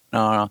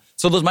 No.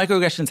 So those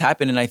microaggressions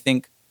happen, and I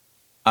think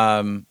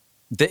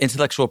the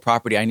intellectual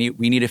property,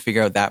 we need to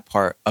figure out that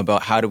part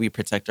about how do we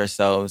protect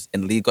ourselves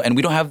in legal. And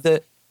I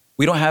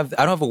don't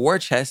have a war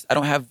chest. I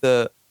don't have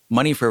the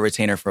money for a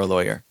retainer for a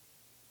lawyer,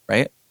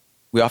 right?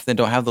 We often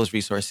don't have those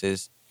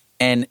resources.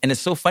 And it's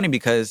so funny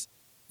because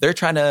they're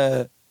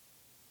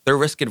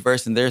risk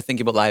adverse and they're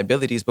thinking about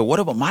liabilities, but what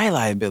about my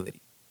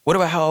liability? What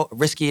about how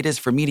risky it is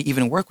for me to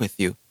even work with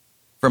you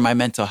for my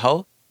mental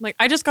health? Like,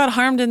 I just got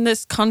harmed in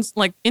this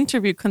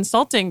interview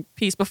consulting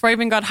piece before I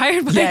even got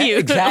hired by you.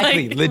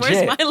 Exactly, like,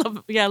 legit.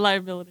 Where's my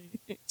liability?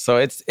 So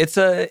it's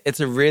a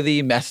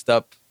really messed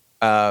up.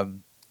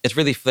 It's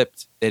really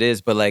flipped. It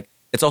is, but like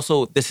it's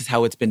also this is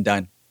how it's been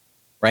done,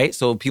 right?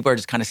 So people are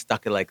just kind of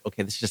stuck at like,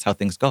 okay, this is just how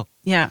things go.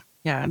 Yeah.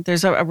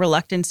 There's a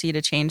reluctancy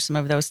to change some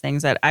of those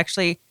things that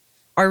actually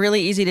are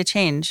really easy to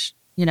change.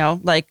 You know,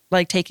 like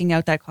taking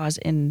out that clause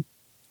in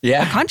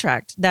a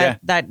contract.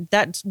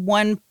 That's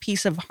one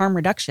piece of harm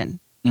reduction.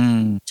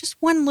 Just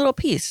one little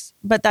piece,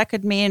 but that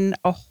could mean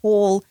a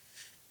whole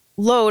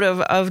load of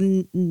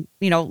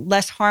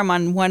less harm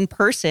on one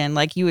person,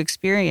 like you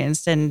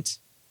experienced,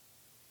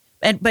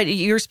 but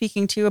you're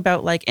speaking too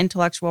about like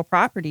intellectual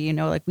property. You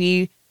know, like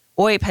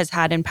OIP has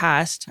had in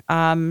past.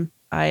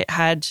 I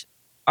had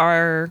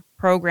our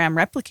program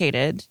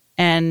replicated,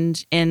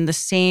 and in the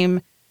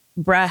same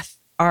breath,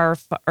 our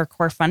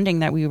core funding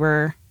that we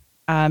were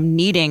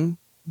needing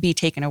be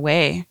taken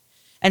away.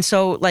 And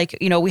so, like,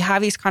 you know, we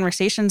have these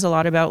conversations a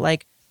lot about,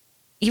 like,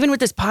 even with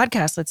this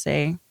podcast, let's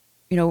say,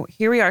 you know,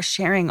 here we are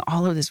sharing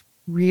all of this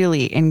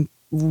really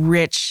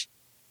rich,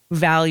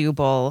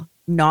 valuable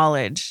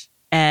knowledge.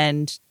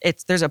 And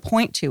there's a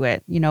point to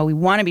it. You know, we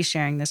want to be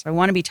sharing this. I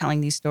want to be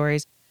telling these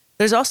stories.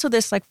 There's also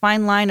this, like,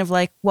 fine line of,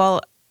 like,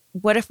 well,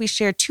 what if we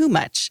share too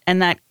much?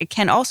 And that it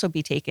can also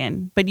be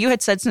taken. But you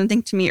had said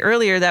something to me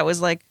earlier that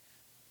was like,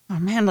 oh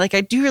man, like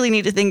I do really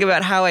need to think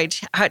about how I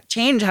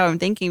change how I'm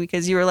thinking,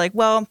 because you were like,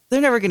 well, they're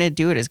never going to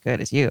do it as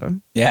good as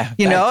you. Yeah.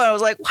 You know, and I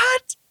was like,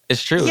 what?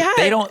 It's true. Yeah.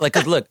 They don't like,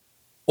 cause look,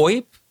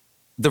 OIP,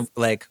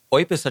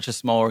 OIP is such a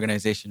small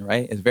organization,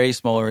 right? It's a very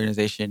small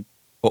organization,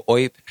 but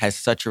OIP has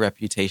such a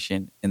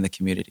reputation in the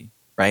community,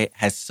 right?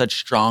 Has such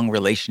strong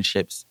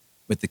relationships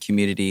with the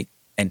community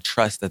and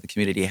trust that the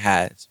community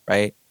has,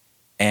 right?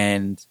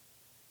 And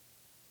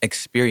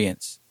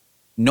experience.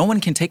 No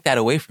one can take that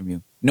away from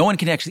you. No one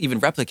can actually even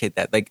replicate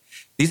that. Like,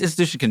 these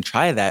institutions can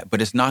try that,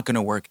 but it's not going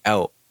to work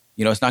out.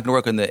 You know, it's not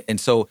going to work and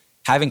so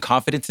having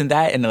confidence in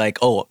that and like,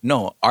 oh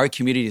no, our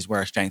community is where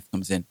our strength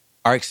comes in.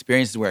 Our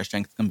experience is where our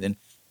strength comes in,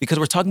 because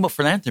we're talking about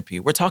philanthropy.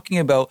 We're talking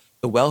about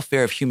the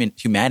welfare of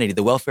humanity,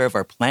 the welfare of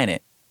our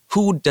planet.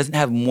 Who doesn't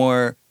have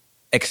more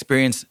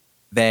experience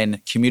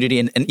than community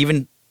and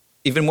even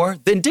more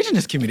the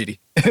indigenous community?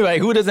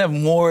 Like, who doesn't have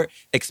more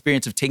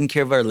experience of taking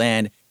care of our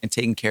land and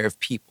taking care of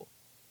people?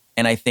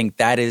 And I think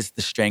that is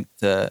the strength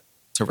to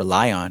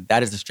rely on.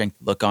 That is the strength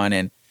to look on.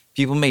 And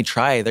people may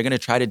try. They're going to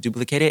try to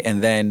duplicate it.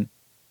 And then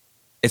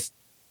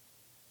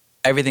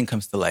everything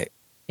comes to light.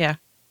 Yeah.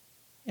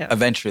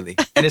 Eventually.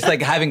 And it's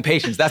like having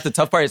patience. That's the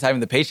tough part, is having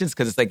the patience,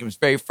 because it's like, it was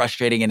very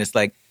frustrating. And it's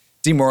like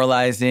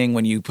demoralizing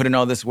when you put in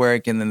all this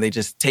work and then they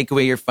just take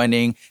away your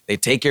funding. They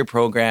take your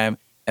program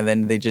and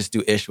then they just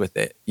do ish with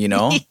it, you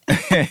know?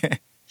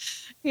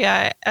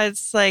 Yeah.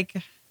 It's like,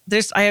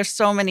 I have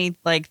so many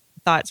like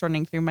thoughts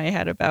running through my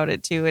head about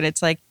it too. And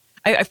it's like,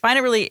 I find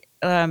it really,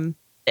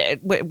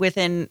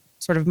 within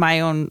sort of my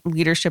own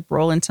leadership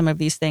role in some of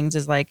these things,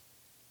 is like,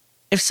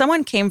 if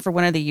someone came for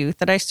one of the youth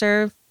that I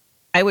serve,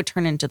 I would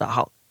turn into the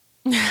Hulk,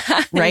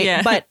 right?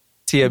 Yeah. But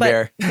Tia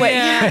Bear.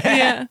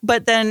 Yeah.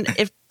 But then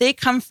if they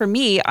come for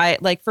me, I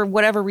like, for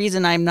whatever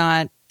reason, I'm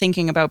not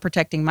thinking about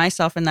protecting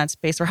myself in that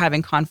space or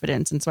having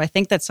confidence. And so I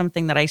think that's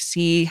something that I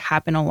see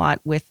happen a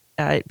lot with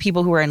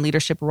people who are in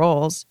leadership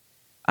roles,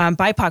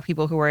 BIPOC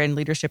people who are in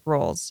leadership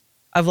roles,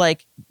 of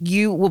like,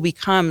 you will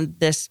become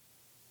this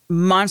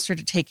monster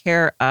to take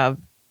care of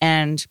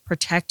and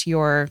protect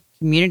your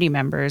community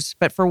members.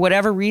 But for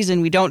whatever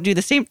reason, we don't do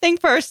the same thing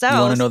for ourselves.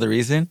 You want to know the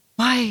reason?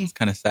 Why? It's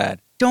kind of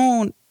sad.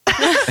 Don't.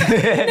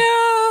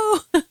 No.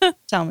 no.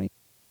 Tell me.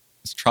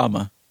 It's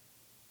trauma.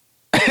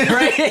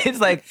 Right? It's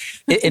like,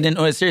 and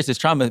when it's serious, it's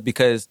trauma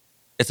because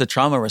it's a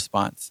trauma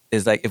response.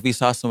 It's like if we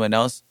saw someone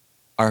else,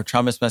 our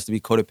trauma response to be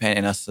codependent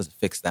and us to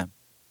fix them.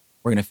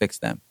 We're going to fix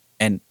them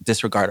and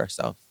disregard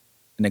ourselves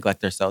and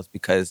neglect ourselves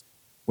because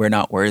we're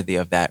not worthy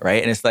of that,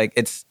 right? And it's like,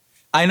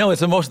 I know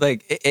it's emotional,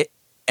 like,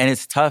 and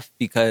it's tough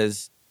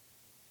because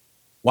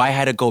why I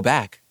had to go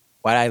back?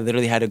 Why I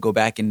literally had to go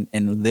back and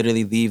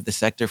literally leave the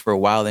sector for a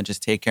while and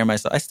just take care of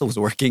myself. I still was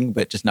working,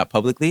 but just not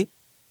publicly.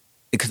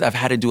 Because I've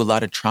had to do a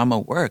lot of trauma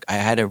work. I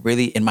had to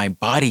really, in my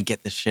body,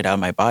 get this shit out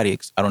of my body.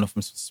 I don't know if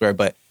I'm supposed to swear,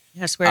 but...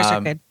 Yeah, swears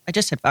are good. I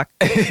just said fuck.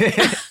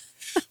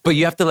 But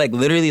you have to like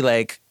literally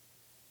like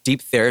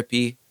deep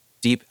therapy,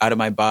 deep out of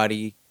my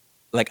body.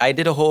 Like I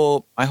did my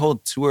whole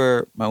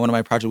tour, one of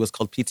my projects was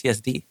called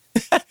PTSD.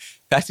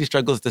 Past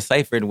Struggles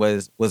Deciphered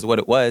was what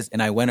it was.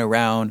 And I went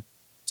around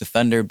to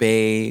Thunder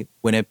Bay,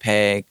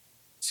 Winnipeg,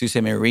 Sault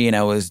Ste. Marie, and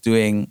I was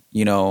doing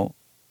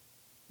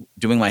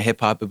my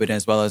hip hop a bit,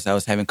 as well as I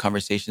was having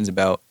conversations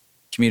about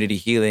community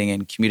healing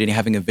and community,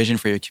 having a vision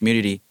for your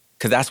community.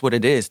 Because that's what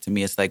it is to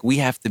me. It's like we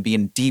have to be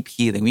in deep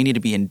healing. We need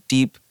to be in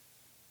deep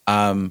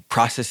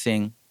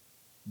processing,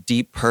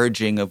 deep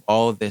purging of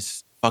all of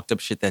this fucked up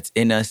shit that's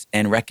in us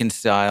and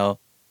reconcile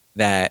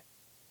that,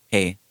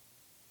 hey,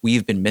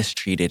 we've been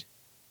mistreated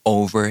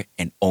over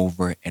and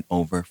over and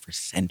over for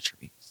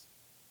centuries.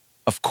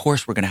 Of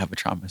course we're going to have a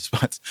trauma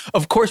response.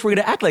 Of course we're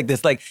going to act like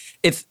this. Like,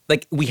 it's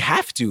like we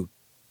have to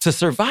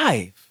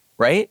survive,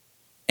 right?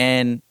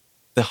 And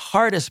the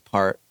hardest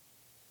part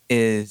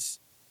is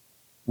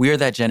we're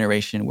that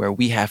generation where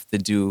we have to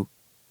do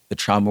the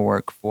trauma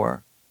work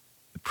for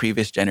the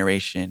previous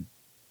generation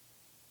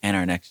and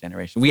our next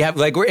generation. We have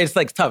it's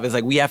like tough. It's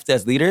like we have to,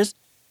 as leaders,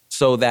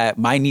 so that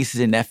my nieces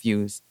and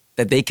nephews,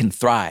 that they can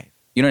thrive.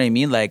 You know what I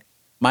mean? Like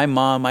my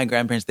mom, my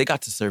grandparents, they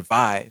got to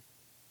survive.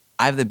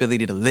 I have the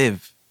ability to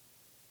live,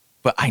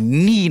 but I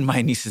need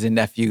my nieces and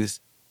nephews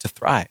to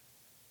thrive,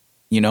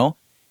 you know?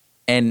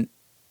 And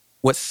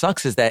what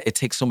sucks is that it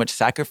takes so much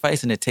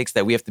sacrifice and it takes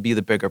that we have to be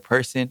the bigger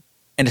person.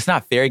 And it's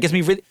not fair. It gets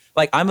me really,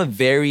 like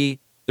the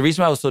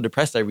reason why I was so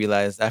depressed, I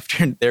realized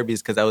after therapy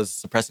is because I was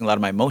suppressing a lot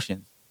of my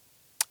emotions.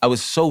 I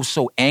was so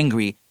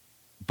angry,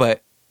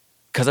 but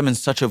because I'm in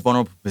such a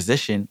vulnerable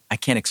position, I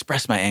can't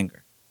express my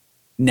anger.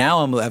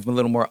 Now I have a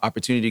little more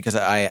opportunity because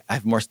I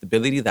have more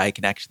stability that I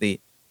can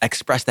actually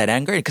express that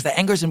anger, because that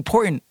anger is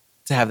important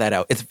to have that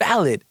out. It's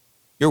valid.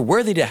 You're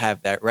worthy to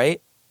have that,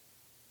 right?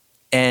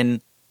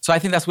 And so I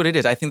think that's what it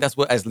is. I think that's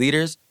what, as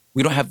leaders,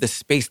 we don't have the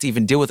space to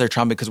even deal with our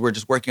trauma because we're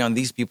just working on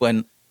these people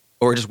or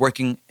we're just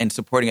working and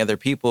supporting other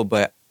people.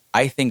 But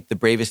I think the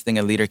bravest thing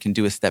a leader can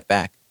do is step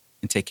back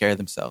and take care of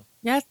themselves.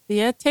 Yes,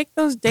 Thea, take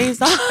those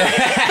days off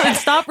and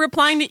stop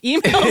replying to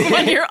emails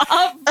when you're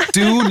up.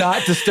 Do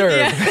not disturb.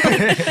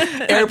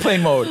 Yeah.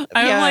 Airplane mode.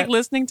 I'm like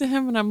listening to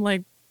him and I'm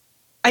like,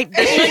 like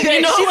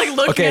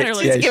looking at her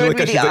like, she's giving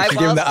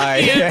the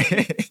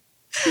eye.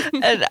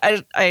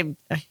 And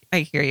I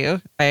hear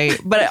you.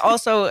 But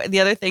also the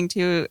other thing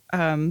too,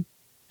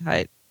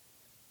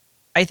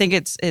 I think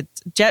it's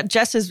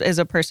Jess is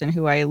a person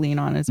who I lean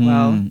on as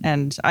well.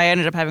 And I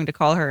ended up having to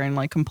call her in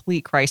like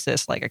complete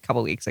crisis like a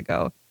couple weeks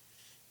ago.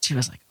 She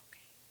was like,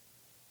 okay,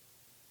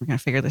 we're going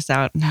to figure this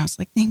out. And I was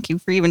like, thank you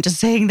for even just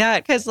saying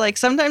that. Cause like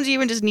sometimes you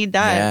even just need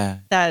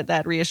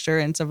that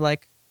reassurance of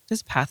like,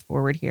 just path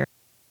forward here.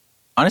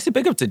 Honestly,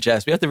 big up to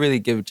Jess. We have to really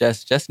give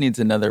Jess needs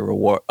another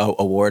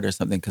award or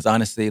something. Cause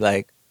honestly,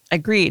 like.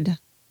 Agreed.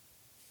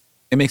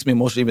 It makes me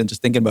emotional even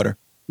just thinking about her.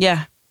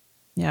 Yeah.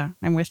 Yeah.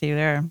 I'm with you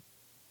there.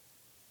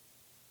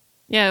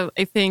 Yeah,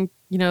 I think,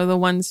 the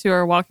ones who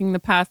are walking the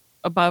path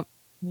above,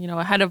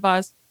 ahead of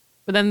us,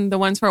 but then the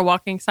ones who are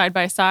walking side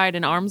by side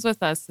in arms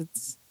with us,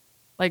 it's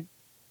like,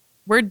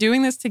 we're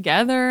doing this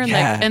together.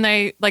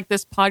 And like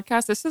this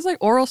podcast, this is like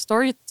oral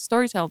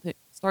storytelling,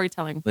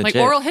 Legit. like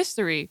oral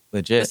history.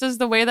 Legit. This is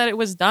the way that it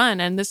was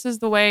done. And this is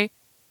the way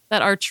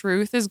that our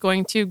truth is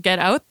going to get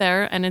out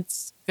there and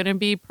it's going to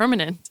be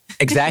permanent.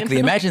 Exactly.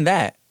 Imagine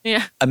that.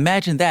 Yeah.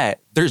 Imagine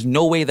that. There's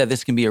no way that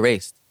this can be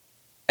erased.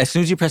 As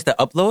soon as you press the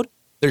upload,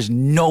 there's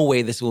no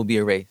way this will be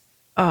erased.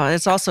 Oh,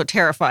 it's also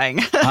terrifying.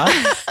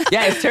 Huh?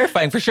 Yeah, it's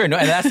terrifying for sure. No,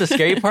 and that's the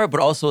scary part,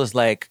 but also it's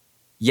like,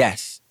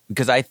 yes,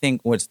 because I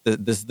think this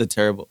is the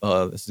terrible,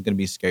 this is going to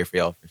be scary for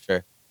y'all for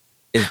sure.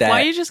 Is that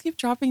why you just keep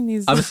dropping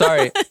these? I'm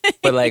sorry,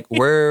 but like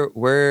we're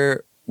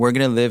going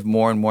to live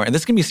more and more. And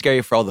this can be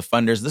scary for all the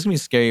funders. This can be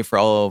scary for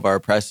all of our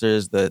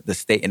oppressors, the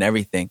state and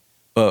everything.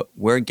 But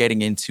we're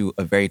getting into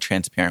a very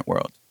transparent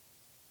world.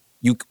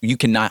 You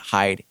cannot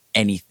hide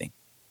anything.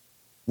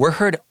 We're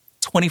heard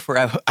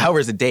 24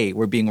 hours a day.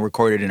 We're being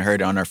recorded and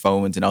heard on our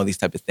phones and all these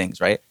type of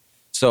things, right?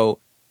 So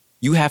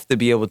you have to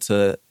be able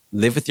to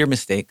live with your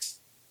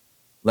mistakes,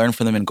 learn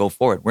from them, and go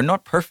forward. We're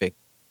not perfect.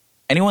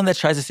 Anyone that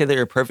tries to say that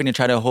you're perfect and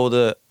try to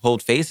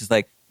hold face is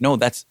like, no,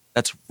 that's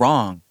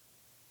wrong.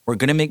 We're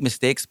going to make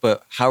mistakes,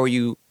 but what are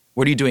you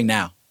doing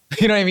now?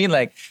 You know what I mean?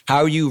 Like, how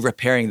are you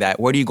repairing that?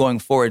 Where are you going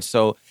forward?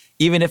 So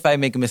even if I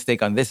make a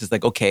mistake on this, it's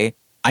like, okay,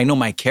 I know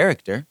my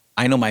character.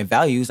 I know my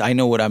values. I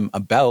know what I'm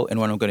about and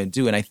what I'm going to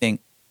do. And I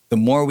think the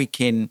more we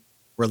can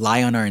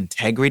rely on our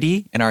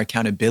integrity and our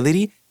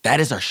accountability,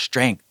 that is our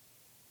strength.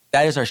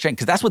 That is our strength.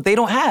 Because that's what they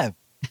don't have.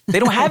 They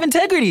don't have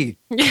integrity.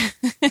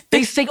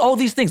 They say all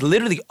these things.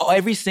 Literally,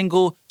 every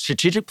single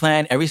strategic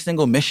plan, every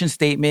single mission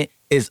statement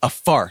is a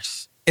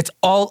farce. It's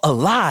all a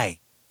lie.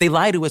 They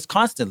lie to us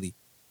constantly.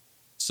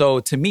 So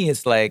to me,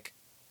 it's like,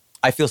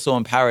 I feel so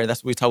empowered.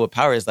 That's what we talk about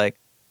power is like,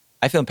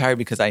 I feel empowered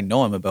because I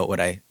know I'm about what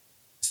I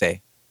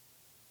say.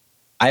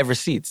 I have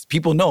receipts.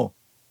 People know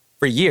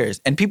for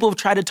years. And people have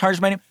tried to tarnish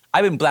my name.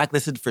 I've been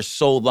blacklisted for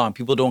so long.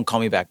 People don't call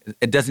me back.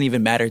 It doesn't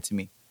even matter to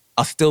me.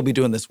 I'll still be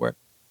doing this work.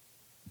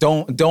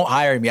 Don't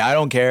hire me. I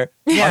don't care.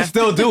 Yeah. I'll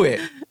still do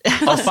it.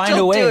 I'll find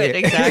a way. Do it.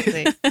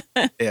 Exactly.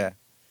 Yeah.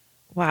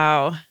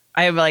 Wow.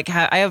 I'm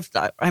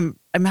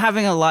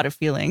having a lot of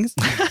feelings.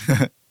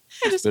 I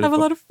just have a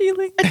lot of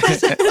feelings.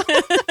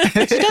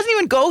 She doesn't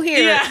even go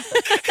here. Yeah.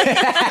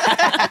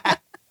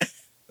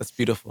 That's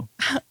beautiful.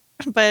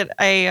 But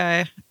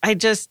I'm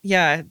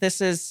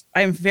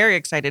very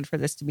excited for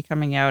this to be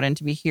coming out and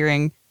to be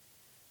hearing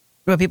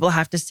what people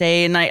have to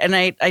say. And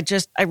I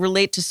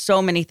relate to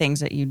so many things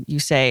that you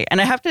say. And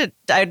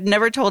I've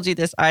never told you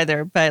this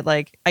either, but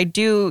like I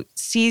do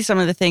see some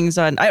of the things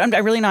I'm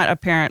really not a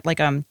parent, like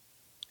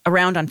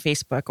around on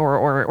Facebook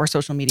or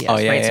social media. Oh,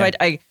 yeah, right. Yeah.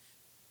 So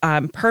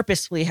I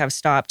purposefully have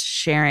stopped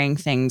sharing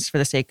things for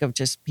the sake of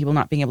just people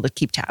not being able to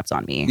keep tabs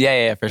on me.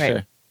 Yeah, for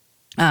sure.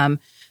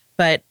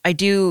 But I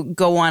do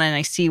go on and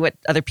I see what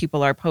other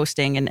people are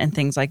posting and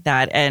things like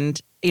that. And,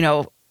 you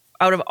know,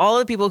 out of all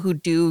the people who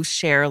do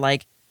share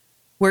like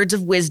words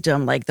of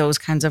wisdom, like those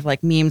kinds of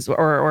like memes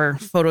or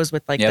photos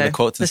with like the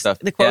quotes and stuff.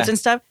 The quotes and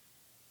stuff.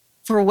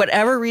 For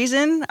whatever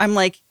reason, I'm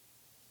like,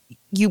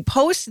 you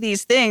post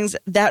these things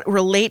that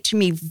relate to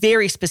me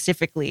very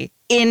specifically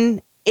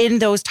in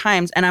those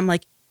times. And I'm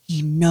like,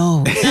 he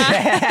knows.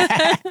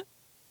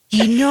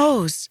 He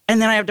knows.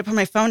 And then I have to put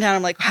my phone down.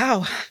 I'm like,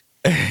 wow.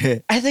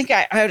 I think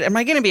am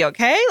I going to be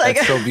okay? Like,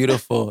 that's so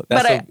beautiful.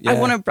 I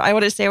want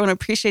to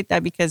appreciate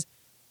that because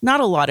not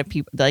a lot of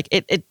people like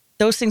it.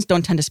 Those things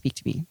don't tend to speak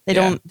to me. I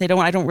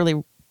don't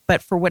really,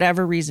 but for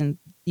whatever reason,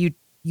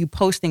 you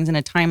post things in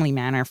a timely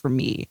manner for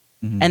me.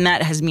 Mm-hmm. And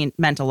that has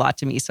meant a lot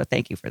to me. So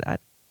thank you for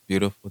that.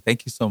 Beautiful.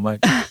 Thank you so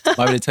much.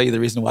 Want me to tell you the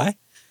reason why?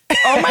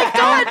 Oh my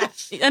God.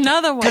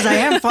 Another one. Because I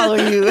am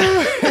following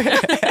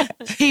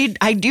you.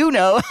 I do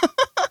know.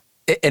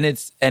 And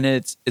it's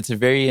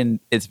very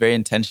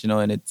intentional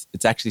and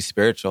it's actually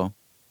spiritual.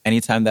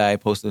 Anytime that I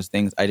post those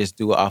things, I just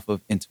do it off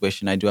of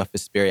intuition. I do it off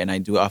of spirit, and I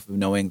do it off of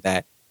knowing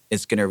that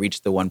it's going to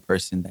reach the one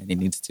person that it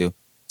needs to.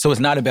 So it's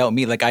not about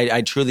me. Like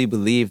I truly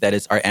believe that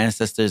it's our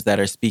ancestors that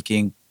are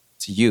speaking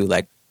to you.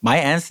 Like my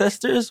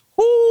ancestors,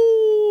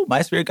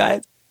 my spirit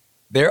guides,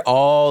 they're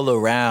all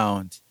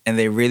around, and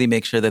they really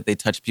make sure that they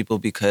touch people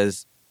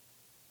because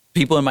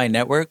people in my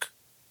network,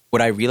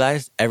 what I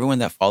realized, everyone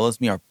that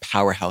follows me are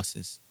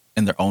powerhouses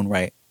in their own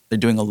right. They're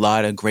doing a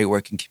lot of great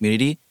work in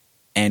community,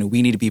 and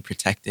we need to be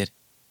protected.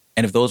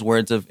 And if those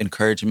words of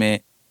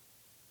encouragement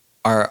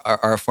are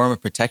a form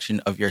of protection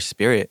of your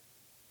spirit,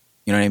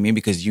 you know what I mean?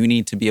 Because you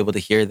need to be able to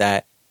hear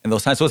that in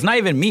those times. So it's not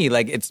even me,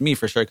 like it's me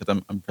for sure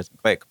because I'm pressing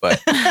click,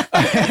 but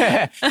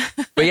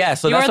but yeah.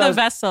 So you're the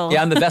vessel.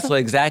 Yeah, I'm the vessel,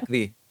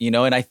 exactly. You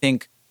know, and I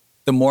think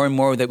the more and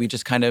more that we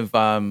just kind of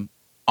honor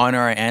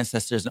our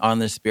ancestors and honor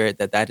their spirit,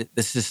 that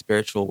this is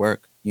spiritual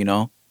work, you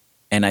know?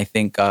 And I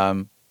think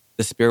the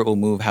spirit will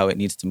move how it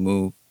needs to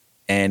move.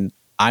 And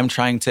I'm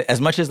trying to,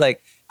 as much as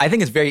like, I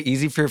think it's very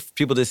easy for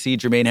people to see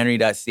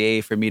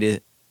jermainehenry.ca for me to,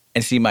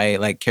 and see my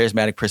like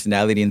charismatic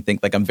personality and think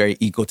like I'm very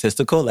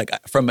egotistical. Like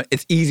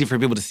it's easy for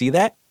people to see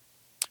that.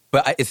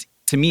 But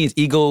to me, it's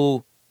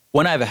ego.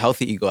 One, I have a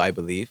healthy ego, I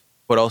believe,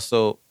 but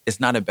also it's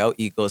not about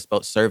ego, it's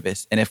about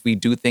service. And if we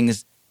do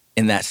things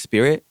in that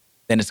spirit,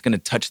 then it's going to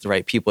touch the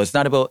right people. It's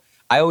not about,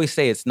 I always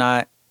say it's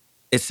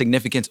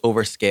significance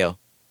over scale.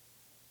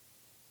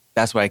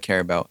 That's what I care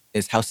about,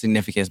 is how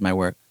significant is my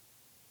work.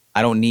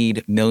 I don't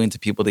need millions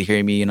of people to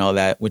hear me and all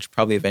that, which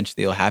probably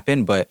eventually will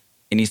happen, but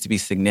it needs to be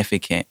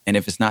significant. And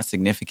if it's not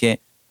significant,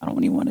 I don't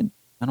want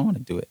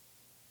to do it.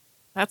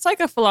 That's like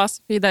a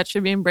philosophy that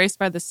should be embraced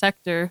by the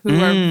sector, who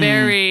are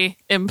very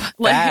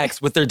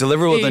facts with their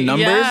deliverable of the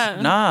numbers.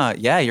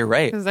 Yeah. You're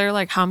right. Because they're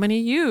like, how many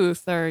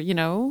youth, or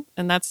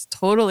and that's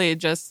totally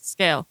just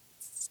scale.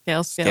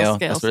 That's what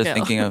I was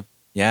thinking of.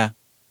 Yeah,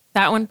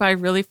 that went by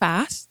really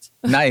fast.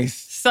 Nice.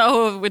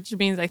 So, which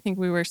means I think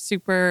we were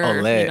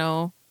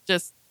super,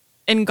 just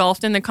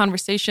engulfed in the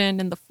conversation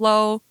and the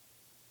flow.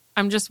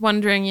 I'm just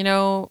wondering,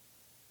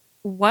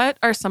 what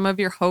are some of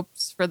your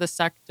hopes for the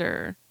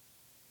sector?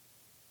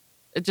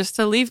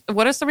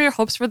 What are some of your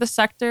hopes for the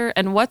sector,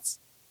 and what's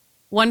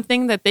one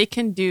thing that they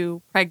can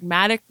do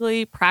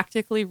pragmatically,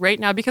 practically right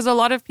now? Because a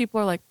lot of people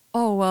are like,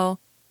 oh, well,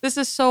 this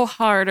is so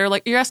hard, or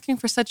like, you're asking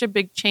for such a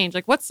big change.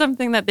 Like, what's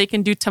something that they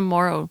can do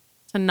tomorrow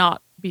to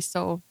not be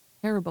so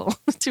terrible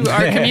to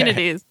our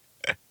communities?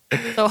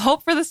 So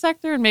hope for the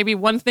sector, and maybe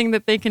one thing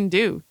that they can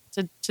do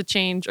to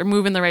change or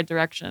move in the right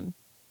direction.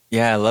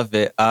 Yeah, I love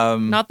it.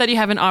 Not that you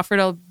haven't offered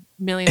a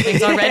million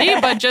things already,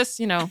 but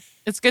just,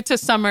 it's good to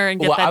summer and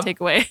get that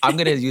takeaway. I'm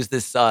going to use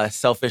this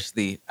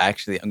selfishly.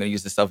 Actually, I'm going to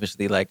use this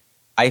selfishly. Like,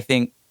 I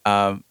think,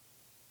 for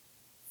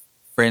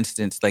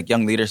instance, like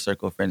Young Leaders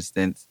Circle, for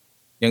instance,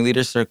 Young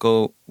Leaders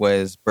Circle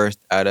was birthed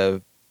out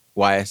of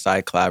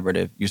YSI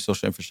Collaborative, Youth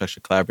Social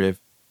Infrastructure Collaborative.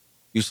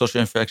 Youth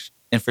Social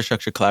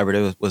Infrastructure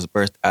Collaborative was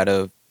birthed out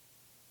of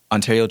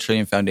Ontario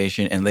Trillium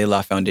Foundation and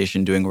Layla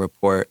Foundation doing a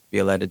report.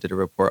 Violetta did a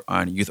report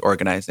on youth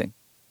organizing.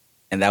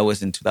 And that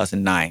was in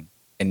 2009.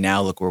 And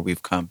now look where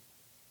we've come.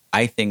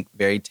 I think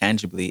very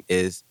tangibly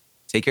is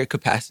take your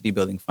capacity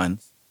building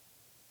funds,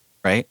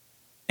 right?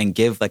 And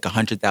give like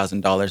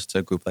 $100,000 to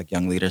a group like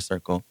Young Leaders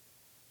Circle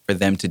for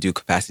them to do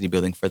capacity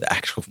building for the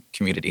actual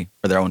community,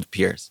 for their own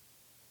peers.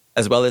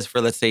 As well as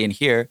for, let's say in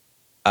here,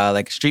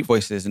 like Street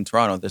Voices in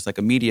Toronto, there's like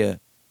a media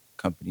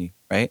company,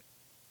 right?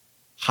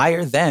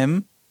 Hire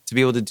them to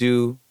be able to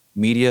do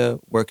media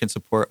work in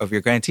support of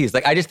your grantees.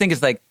 Like, I just think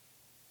it's like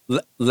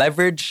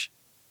leverage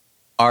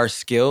our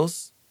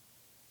skills,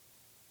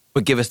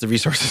 but give us the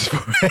resources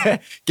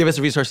give us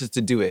the resources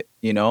to do it,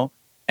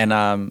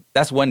 And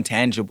that's one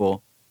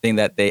tangible thing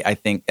that I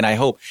think, and I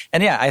hope,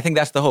 and yeah, I think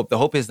that's the hope. The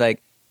hope is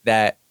like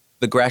that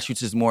the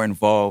grassroots is more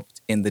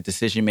involved in the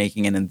decision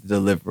making and in the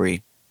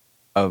delivery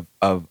of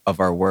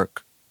our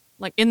work.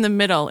 Like in the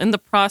middle, in the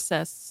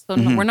process. So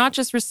we're not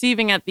just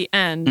receiving at the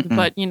end,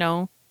 but,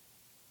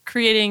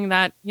 creating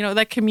that,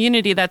 that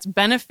community that's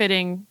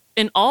benefiting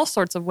in all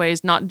sorts of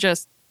ways, not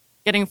just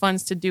getting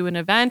funds to do an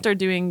event or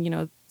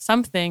doing,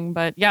 something.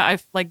 But yeah,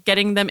 I've like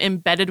getting them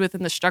embedded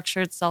within the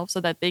structure itself so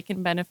that they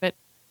can benefit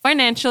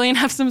financially and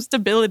have some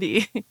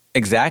stability.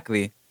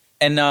 Exactly.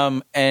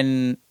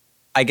 And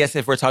I guess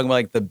if we're talking about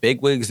like the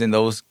bigwigs and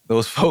those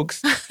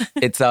folks,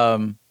 it's,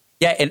 and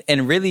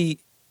really,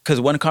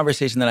 because one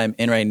conversation that I'm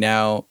in right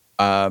now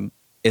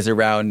is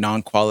around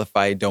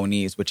non-qualified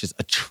donees, which is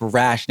a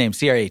trash name.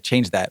 CRA,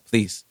 change that,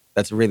 please.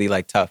 That's really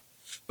like tough.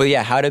 But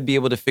yeah, how to be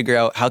able to figure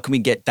out how can we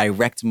get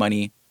direct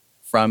money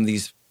from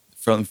these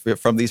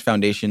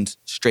foundations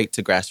straight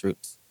to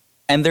grassroots.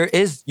 And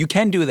you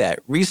can do that.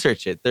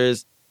 Research it. Do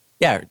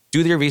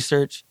your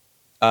research.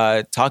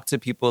 Talk to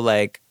people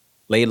like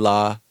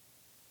Layla.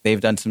 They've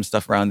done some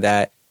stuff around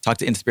that. Talk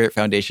to Inspirit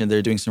Foundation.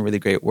 They're doing some really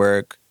great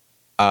work.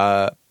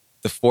 The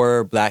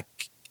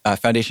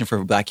Foundation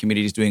for Black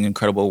Communities doing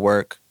incredible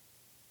work.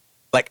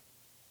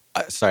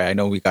 Sorry, I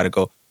know we got to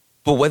go.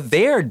 But what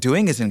they are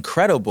doing is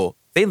incredible.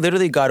 They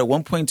literally got a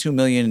 $1.2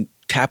 million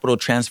capital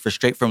transfer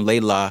straight from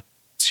Layla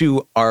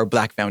to our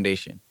Black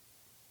Foundation.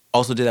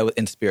 Also did that with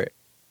Inspirit.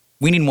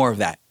 We need more of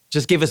that.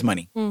 Just give us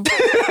money.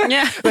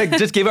 Yeah.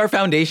 Just give our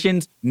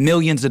foundations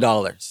millions of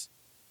dollars.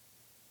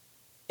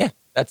 Yeah,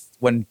 that's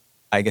one,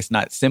 I guess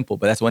not simple,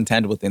 but that's one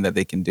tangible thing that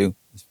they can do.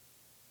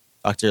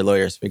 Talk to your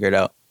lawyers, figure it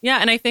out. Yeah,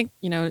 and I think,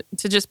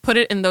 to just put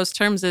it in those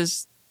terms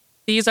is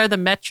these are the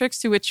metrics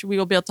to which we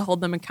will be able to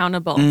hold them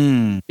accountable.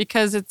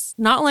 Because it's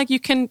not like you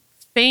can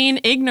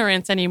feign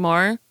ignorance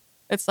anymore.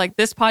 It's like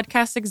this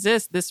podcast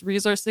exists, this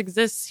resource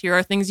exists, here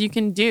are things you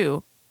can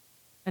do.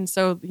 And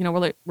so,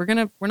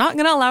 we're not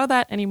gonna allow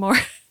that anymore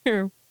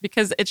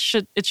because it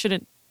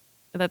shouldn't.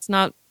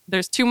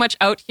 There's too much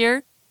out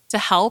here to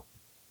help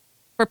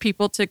for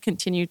people to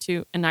continue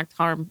to enact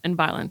harm and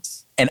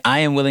violence. And I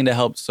am willing to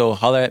help. So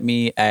holler at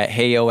me at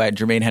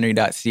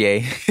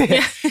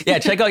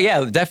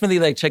heyo@jermainehenry.ca.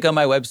 Definitely check out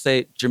my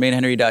website,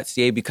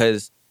 jermainehenry.ca,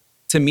 because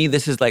to me,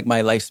 this is like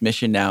my life's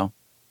mission now.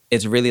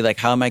 It's really like,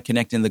 how am I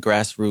connecting the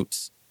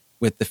grassroots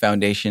with the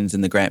foundations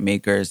and the grant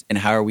makers? And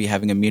how are we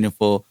having a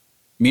meaningful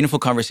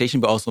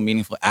conversation, but also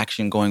meaningful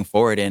action going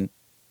forward? And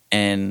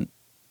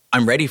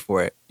I'm ready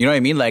for it. You know what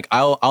I mean? Like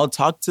I'll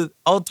talk to the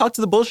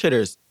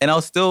bullshitters, and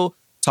I'll still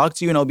talk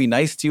to you, and I'll be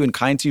nice to you and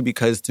kind to you,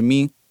 because to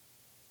me,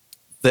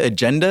 the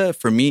agenda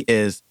for me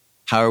is,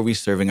 how are we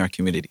serving our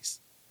communities?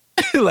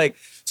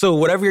 So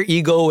whatever your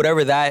ego,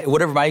 whatever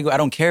my ego, I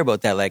don't care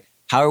about that. Like,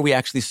 how are we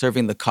actually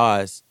serving the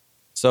cause?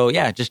 So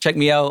yeah, just check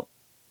me out.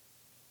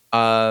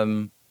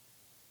 And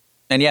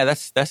yeah,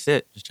 that's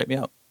it. Just check me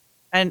out.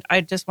 And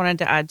I just wanted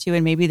to add to,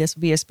 and maybe this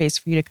will be a space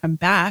for you to come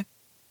back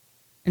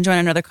and join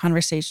another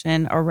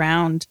conversation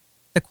around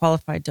the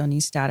qualified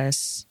donee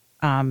status.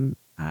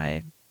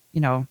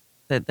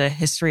 The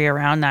history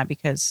around that,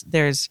 because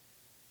there's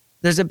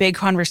a big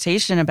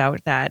conversation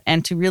about that,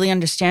 and to really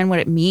understand what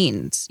it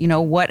means.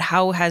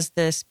 How has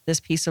this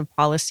piece of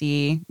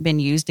policy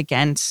been used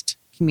against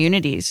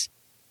communities,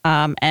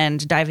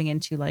 and diving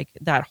into like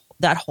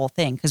that whole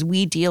thing, because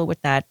we deal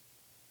with that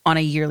on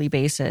a yearly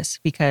basis,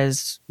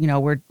 because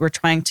we're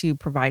trying to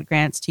provide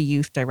grants to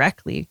youth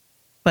directly,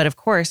 but of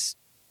course,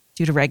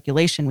 due to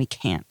regulation, we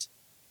can't.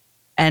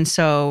 And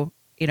so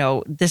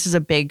this is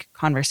a big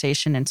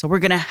conversation, and so we're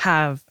going to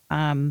have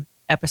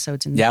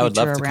episodes in the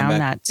future around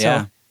that. So,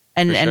 yeah,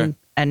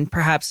 and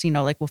perhaps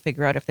we'll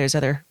figure out if there's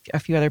a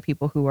few other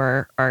people who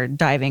are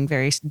diving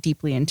very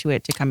deeply into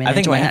it to come in. I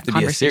think and join it might have that to be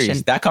a conversation.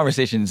 series. That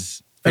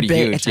conversation's pretty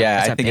huge.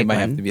 Yeah, I think it might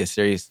have to be a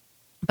series.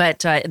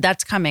 But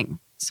that's coming,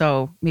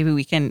 so maybe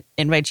we can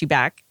invite you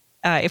back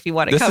if you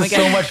want to This come is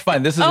again. so much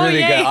fun. This is really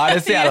yay. good.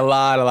 Honestly, I had a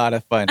lot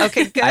of fun.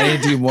 Okay, good. I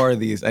need to do more of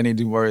these.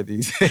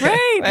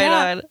 Right. Right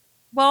on.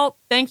 Well,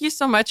 thank you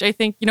so much. I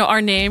think,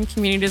 our name,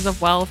 Communities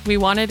of Wealth, we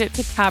wanted it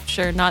to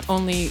capture not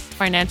only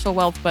financial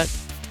wealth, but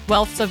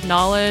wealths of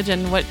knowledge.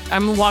 And what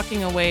I'm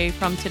walking away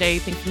from today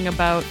thinking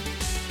about,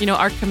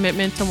 our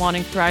commitment to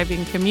wanting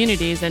thriving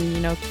communities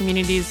and,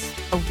 communities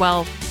of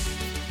wealth.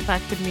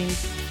 That could mean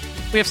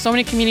we have so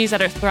many communities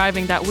that are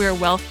thriving that we're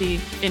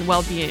wealthy in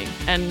well-being.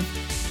 And,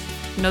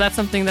 that's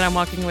something that I'm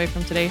walking away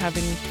from today,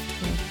 having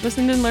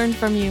listened and learned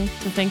from you.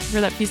 So thank you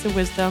for that piece of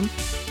wisdom.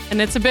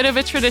 And it's a bit of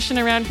a tradition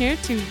around here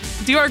to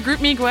do our group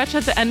miigwech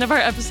at the end of our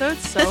episodes.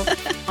 So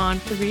on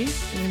 3,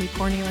 I'm going to be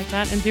corny like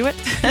that and do it.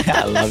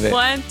 I love it.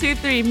 1, 2,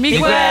 3. Miigwech.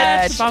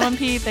 Miigwech.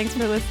 Bamampi. Thanks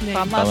for listening.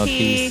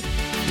 Bamampi.